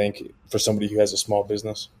moment, I think, for somebody who has a small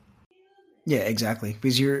business. Yeah, exactly.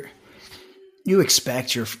 Because you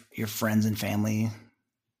expect your friends and family.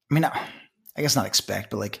 I mean, I guess not expect,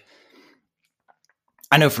 but like,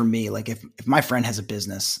 I know for me, like if my friend has a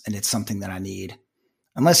business and it's something that I need,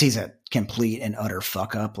 unless he's a complete and utter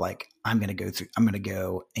fuck up, like I'm going to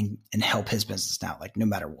go and help his business out, like no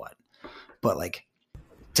matter what. But like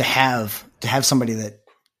to have somebody that,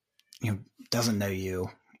 doesn't know you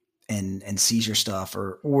and sees your stuff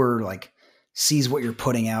or like sees what you're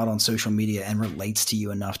putting out on social media and relates to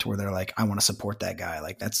you enough to where they're like, I want to support that guy.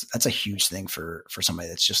 Like that's a huge thing for somebody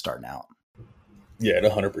that's just starting out. Yeah, it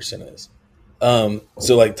 100% is.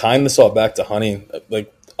 So like tying this all back to hunting,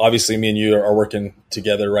 like obviously me and you are working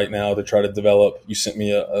together right now to try to develop. You sent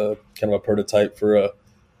me a kind of a prototype for I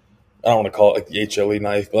don't want to call it like the HLE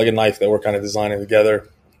knife, but like a knife that we're kind of designing together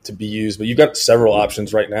to be used. But you've got several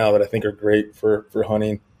options right now that I think are great for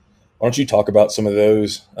hunting. Why don't you talk about some of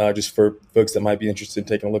those just for folks that might be interested in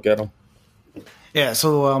taking a look at them? Yeah.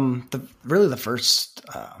 So the first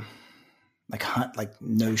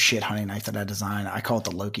no shit hunting knife that I designed, I call it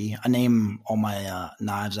the Loki. I name all my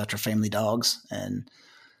knives after family dogs, and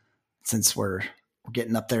since we're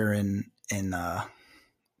getting up there in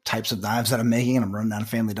types of knives that I'm making, and I'm running out of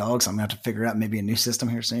family dogs, I'm gonna have to figure out maybe a new system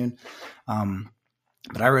here soon.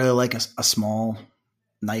 But I really like a small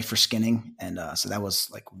knife for skinning, and so that was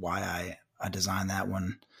like why I designed that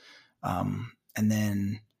one. And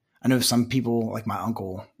then I know some people, like my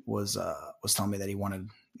uncle was telling me that he wanted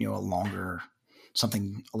a longer,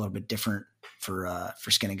 something a little bit different for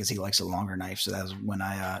skinning because he likes a longer knife. So that was when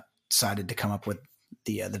I decided to come up with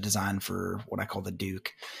the design for what I call the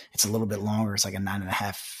Duke. It's a little bit longer. It's like a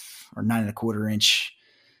 9.5 or 9.25 inch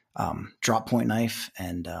drop point knife,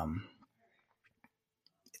 and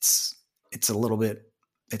it's a little bit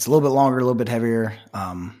longer, a little bit heavier,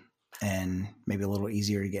 and maybe a little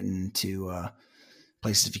easier to get into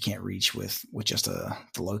places if you can't reach with just the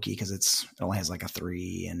Loki, because it only has like a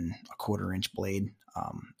 3.25 inch blade.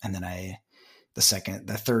 And then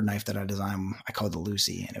the third knife that I designed, I called the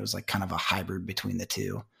Lucy, and it was like kind of a hybrid between the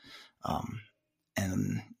two.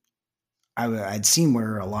 And I'd seen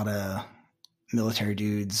where a lot of military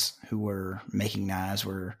dudes who were making knives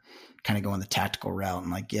were kind of going the tactical route,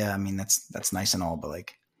 and like, yeah, I mean, that's nice and all, but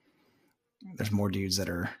like there's more dudes that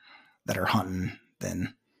are hunting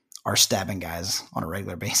than are stabbing guys on a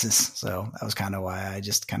regular basis. So that was kind of why I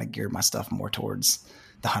just kind of geared my stuff more towards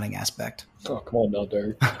the hunting aspect. Oh, come on now,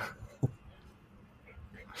 Derek.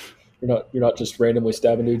 You're not just randomly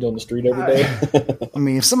stabbing dudes on the street every day. I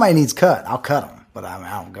mean, if somebody needs cut, I'll cut them, but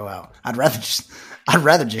I don't go out. I'd rather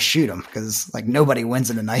just shoot them, because like nobody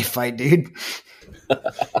wins in a knife fight, dude.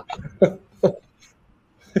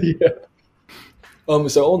 Yeah.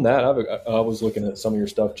 So on that, I was looking at some of your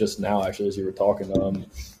stuff just now, actually, as you were talking.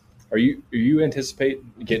 Are you anticipate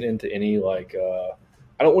getting into any like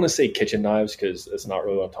I don't want to say kitchen knives, because that's not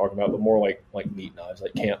really what I'm talking about, but more like meat knives,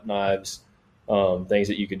 like camp knives, things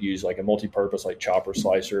that you could use like a multi-purpose, like chopper,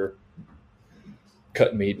 slicer.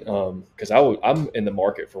 cut meat, because I'm in the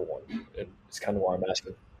market for one, and it's kind of why I'm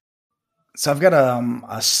asking. So I've got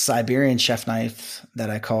a Siberian chef knife that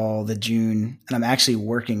I call the June, and I'm actually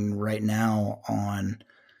working right now on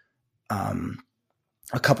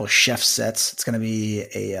a couple of chef sets. It's going to be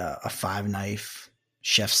a 5-knife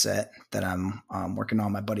chef set that I'm working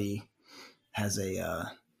on. My buddy has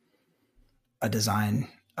a design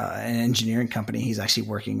an engineering company. He's actually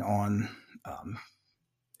working on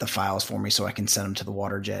the files for me so I can send them to the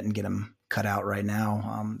water jet and get them cut out right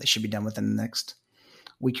now. They should be done within the next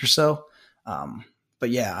week or so. But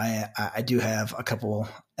yeah, I do have a couple,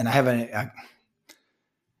 and I have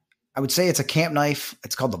I would say it's a camp knife.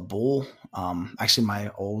 It's called the Bull. Actually, my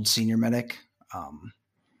old senior medic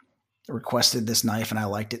requested this knife, and I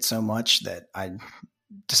liked it so much that I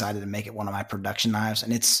decided to make it one of my production knives.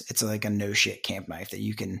 And it's like a no shit camp knife that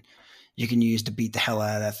you can use to beat the hell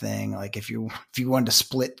out of that thing. Like if you wanted to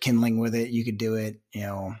split kindling with it, you could do it. You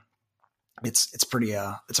know, it's a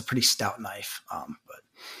pretty stout knife. But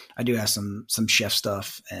I do have some chef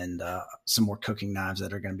stuff and some more cooking knives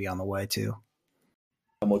that are going to be on the way too.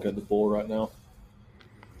 I'm looking at the Bull right now.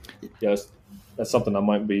 Yes, that's something I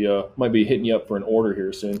might be hitting you up for an order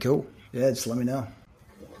here soon. Cool. Yeah, just let me know.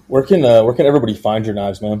 Where can everybody find your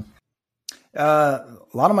knives, man? A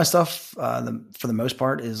lot of my stuff, for the most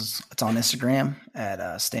part, it's on Instagram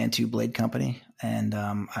at Stand 2 Blade Company, and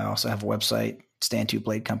I also have a website,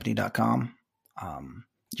 stand2bladecompany.com.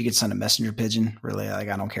 You can send a messenger pigeon. Really, like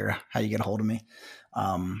I don't care how you get a hold of me.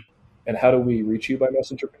 And how do we reach you by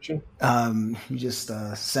messenger pigeon? You just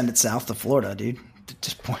send it south to Florida, dude.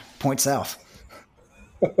 Just point south.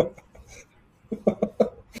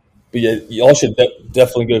 But yeah, y'all should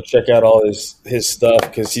definitely go check out all his stuff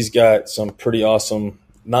because he's got some pretty awesome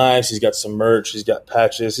knives. He's got some merch. He's got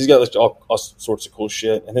patches. He's got like all sorts of cool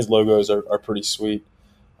shit, and his logos are pretty sweet.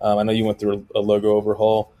 I know you went through a logo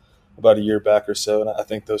overhaul about a year back or so, and I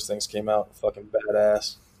think those things came out fucking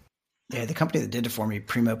badass. Yeah, the company that did it for me,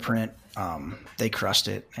 Primo Print, they crushed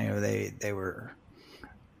it. You know, they were.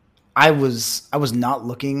 I was not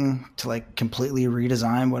looking to like completely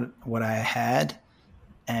redesign what I had,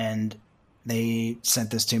 and they sent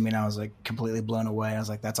this to me, and I was like completely blown away. I was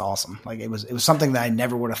like, "That's awesome!" Like it was something that I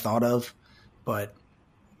never would have thought of, but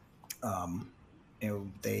you know,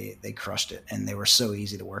 they crushed it, and they were so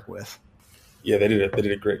easy to work with. Yeah, they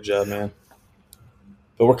did a great job, man.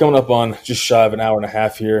 But we're coming up on just shy of an hour and a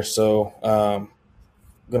half here, so I'm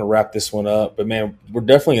going to wrap this one up. But, man, we're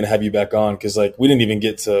definitely going to have you back on because, like, we didn't even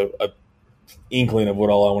get to an inkling of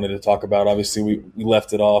what all I wanted to talk about. Obviously, we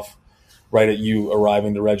left it off right at you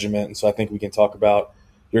arriving the regiment, and so I think we can talk about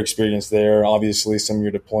your experience there, obviously some of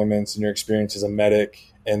your deployments and your experience as a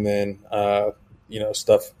medic, and then,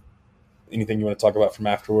 stuff, anything you want to talk about from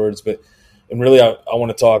afterwards. And really, I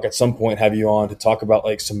want to talk at some point, have you on to talk about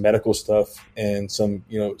like some medical stuff and some of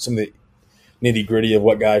the nitty gritty of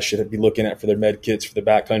what guys should be looking at for their med kits, for the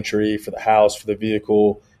backcountry, for the house, for the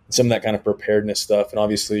vehicle, and some of that kind of preparedness stuff. And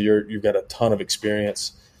obviously you've got a ton of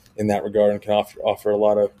experience in that regard and can offer a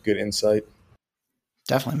lot of good insight.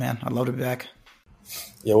 Definitely, man. I'd love to be back.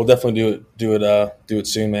 Yeah, we'll definitely do it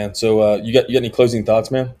soon, man. So you got any closing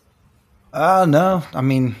thoughts, man? No. I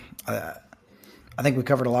mean, I think we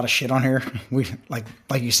covered a lot of shit on here. We like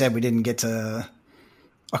you said, we didn't get to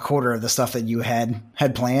a quarter of the stuff that you had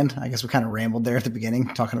planned. I guess we kind of rambled there at the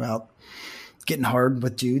beginning, talking about getting hard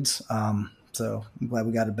with dudes. So I'm glad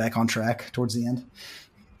we got it back on track towards the end.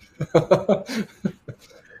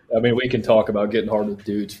 I mean, we can talk about getting hard with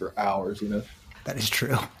dudes for hours, you know. That is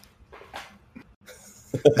true.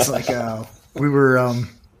 It's like we were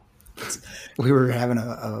having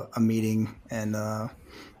a meeting, and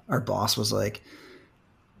our boss was like,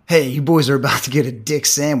 "Hey, you boys are about to get a dick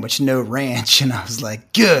sandwich, no ranch." And I was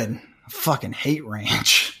like, "Good. I fucking hate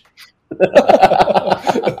ranch."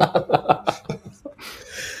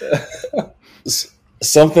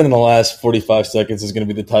 Something in the last 45 seconds is going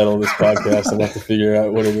to be the title of this podcast. I'll have to figure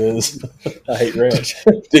out what it is. I hate ranch.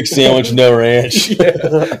 Dick sandwich, no ranch. Yeah.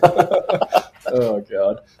 Oh,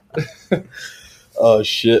 God. Oh,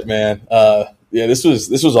 shit, man. Yeah, this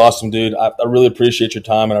was awesome, dude. I really appreciate your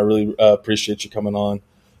time, and I really appreciate you coming on.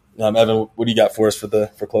 Evan, what do you got for us for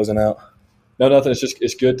closing out? No, nothing.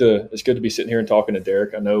 It's good to be sitting here and talking to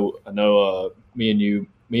Derek. I know.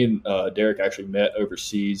 Me and Derek actually met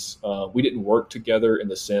overseas. We didn't work together in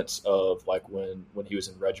the sense of like when he was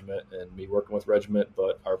in regiment and me working with regiment,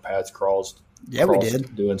 but our paths crossed. Yeah, we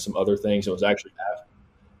did doing some other things. It was actually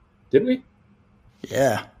didn't we?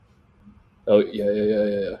 Yeah. Oh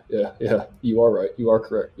yeah. You are right. You are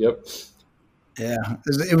correct. Yep. Yeah,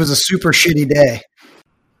 it was a super shitty day.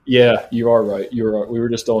 Yeah, you are right. You are. We were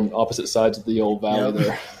just on opposite sides of the old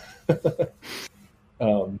valley there.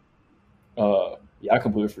 um, yeah, I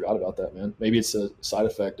completely forgot about that, man. Maybe it's a side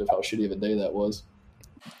effect of how shitty of a day that was.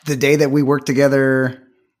 The day that we worked together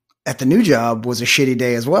at the new job was a shitty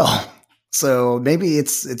day as well. So maybe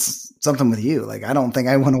it's something with you. Like, I don't think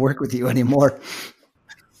I want to work with you anymore.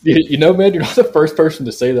 You know, man, you're not the first person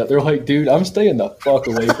to say that. They're like, dude, I'm staying the fuck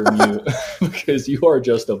away from you because you are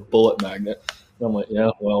just a bullet magnet. And I'm like, yeah,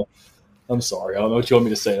 well, I'm sorry. I don't know what you want me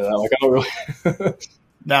to say to that. Like, I don't really.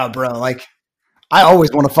 No, bro. Like, I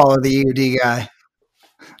always want to follow the EOD guy.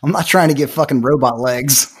 I'm not trying to get fucking robot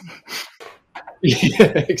legs.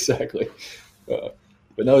 Yeah, exactly. But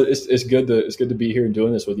no, it's good to be here and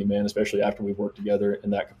doing this with you, man. Especially after we've worked together in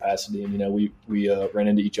that capacity. And you know, we ran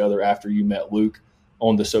into each other after you met Luke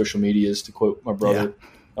on the social medias, to quote my brother.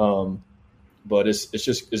 Yeah. But it's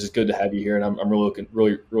just good to have you here, and I'm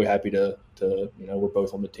really happy to you know, we're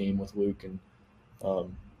both on the team with Luke, and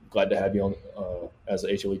glad to have you on as an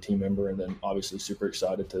HLE team member, and then obviously super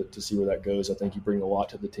excited to see where that goes. I think you bring a lot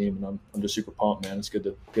to the team, and I'm just super pumped, man. It's good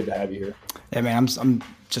to have you here. Yeah, man, I'm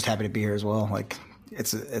just happy to be here as well. Like,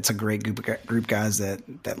 it's a great group guys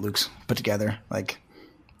that Luke's put together. Like,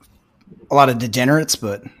 a lot of degenerates,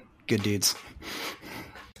 but good dudes.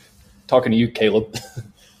 Talking to you, Caleb.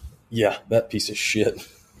 Yeah, that piece of shit.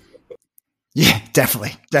 Yeah,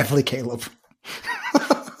 definitely Caleb.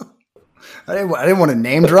 I didn't want to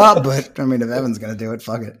name drop, but I mean, if Evan's gonna do it,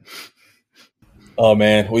 fuck it. Oh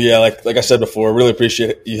man, well yeah, like I said before, really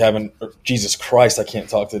appreciate you having. Jesus Christ, I can't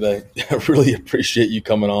talk today. I really appreciate you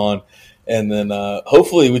coming on, and then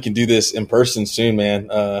hopefully we can do this in person soon, man.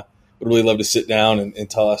 Would really love to sit down and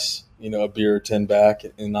toss, you know, a beer or 10 back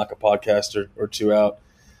and knock a podcast or two out.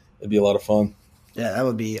 It'd be a lot of fun. Yeah, that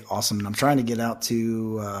would be awesome. And I'm trying to get out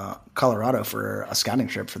to Colorado for a scouting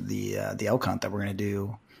trip for the elk hunt that we're going to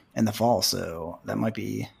do in the fall. So we might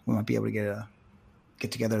be able to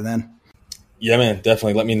get together then. Yeah, man,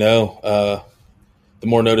 definitely. Let me know. The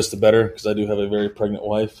more notice, the better, because I do have a very pregnant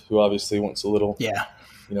wife who obviously wants a little, you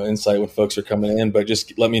know, insight when folks are coming in. But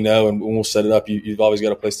just let me know, and we'll set it up. You've always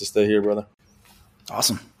got a place to stay here, brother.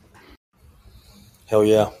 Awesome. Hell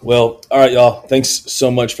yeah. Well, all right, y'all. Thanks so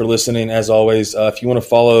much for listening. As always, if you want to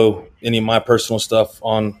follow any of my personal stuff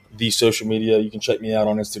on the social media, you can check me out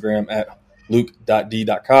on Instagram at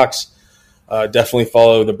luke.d.cox. Definitely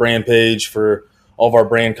follow the brand page for all of our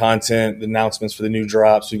brand content, the announcements for the new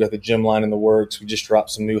drops. We've got the gym line in the works. We just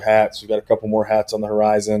dropped some new hats. We've got a couple more hats on the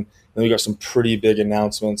horizon. And we got some pretty big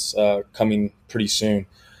announcements coming pretty soon.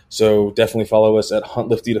 So definitely follow us at Hunt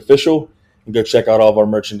Lift Eat Official. And go check out all of our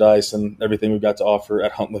merchandise and everything we've got to offer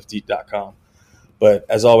at huntlifteat.com. But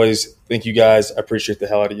as always, thank you guys. I appreciate the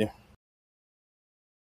hell out of you.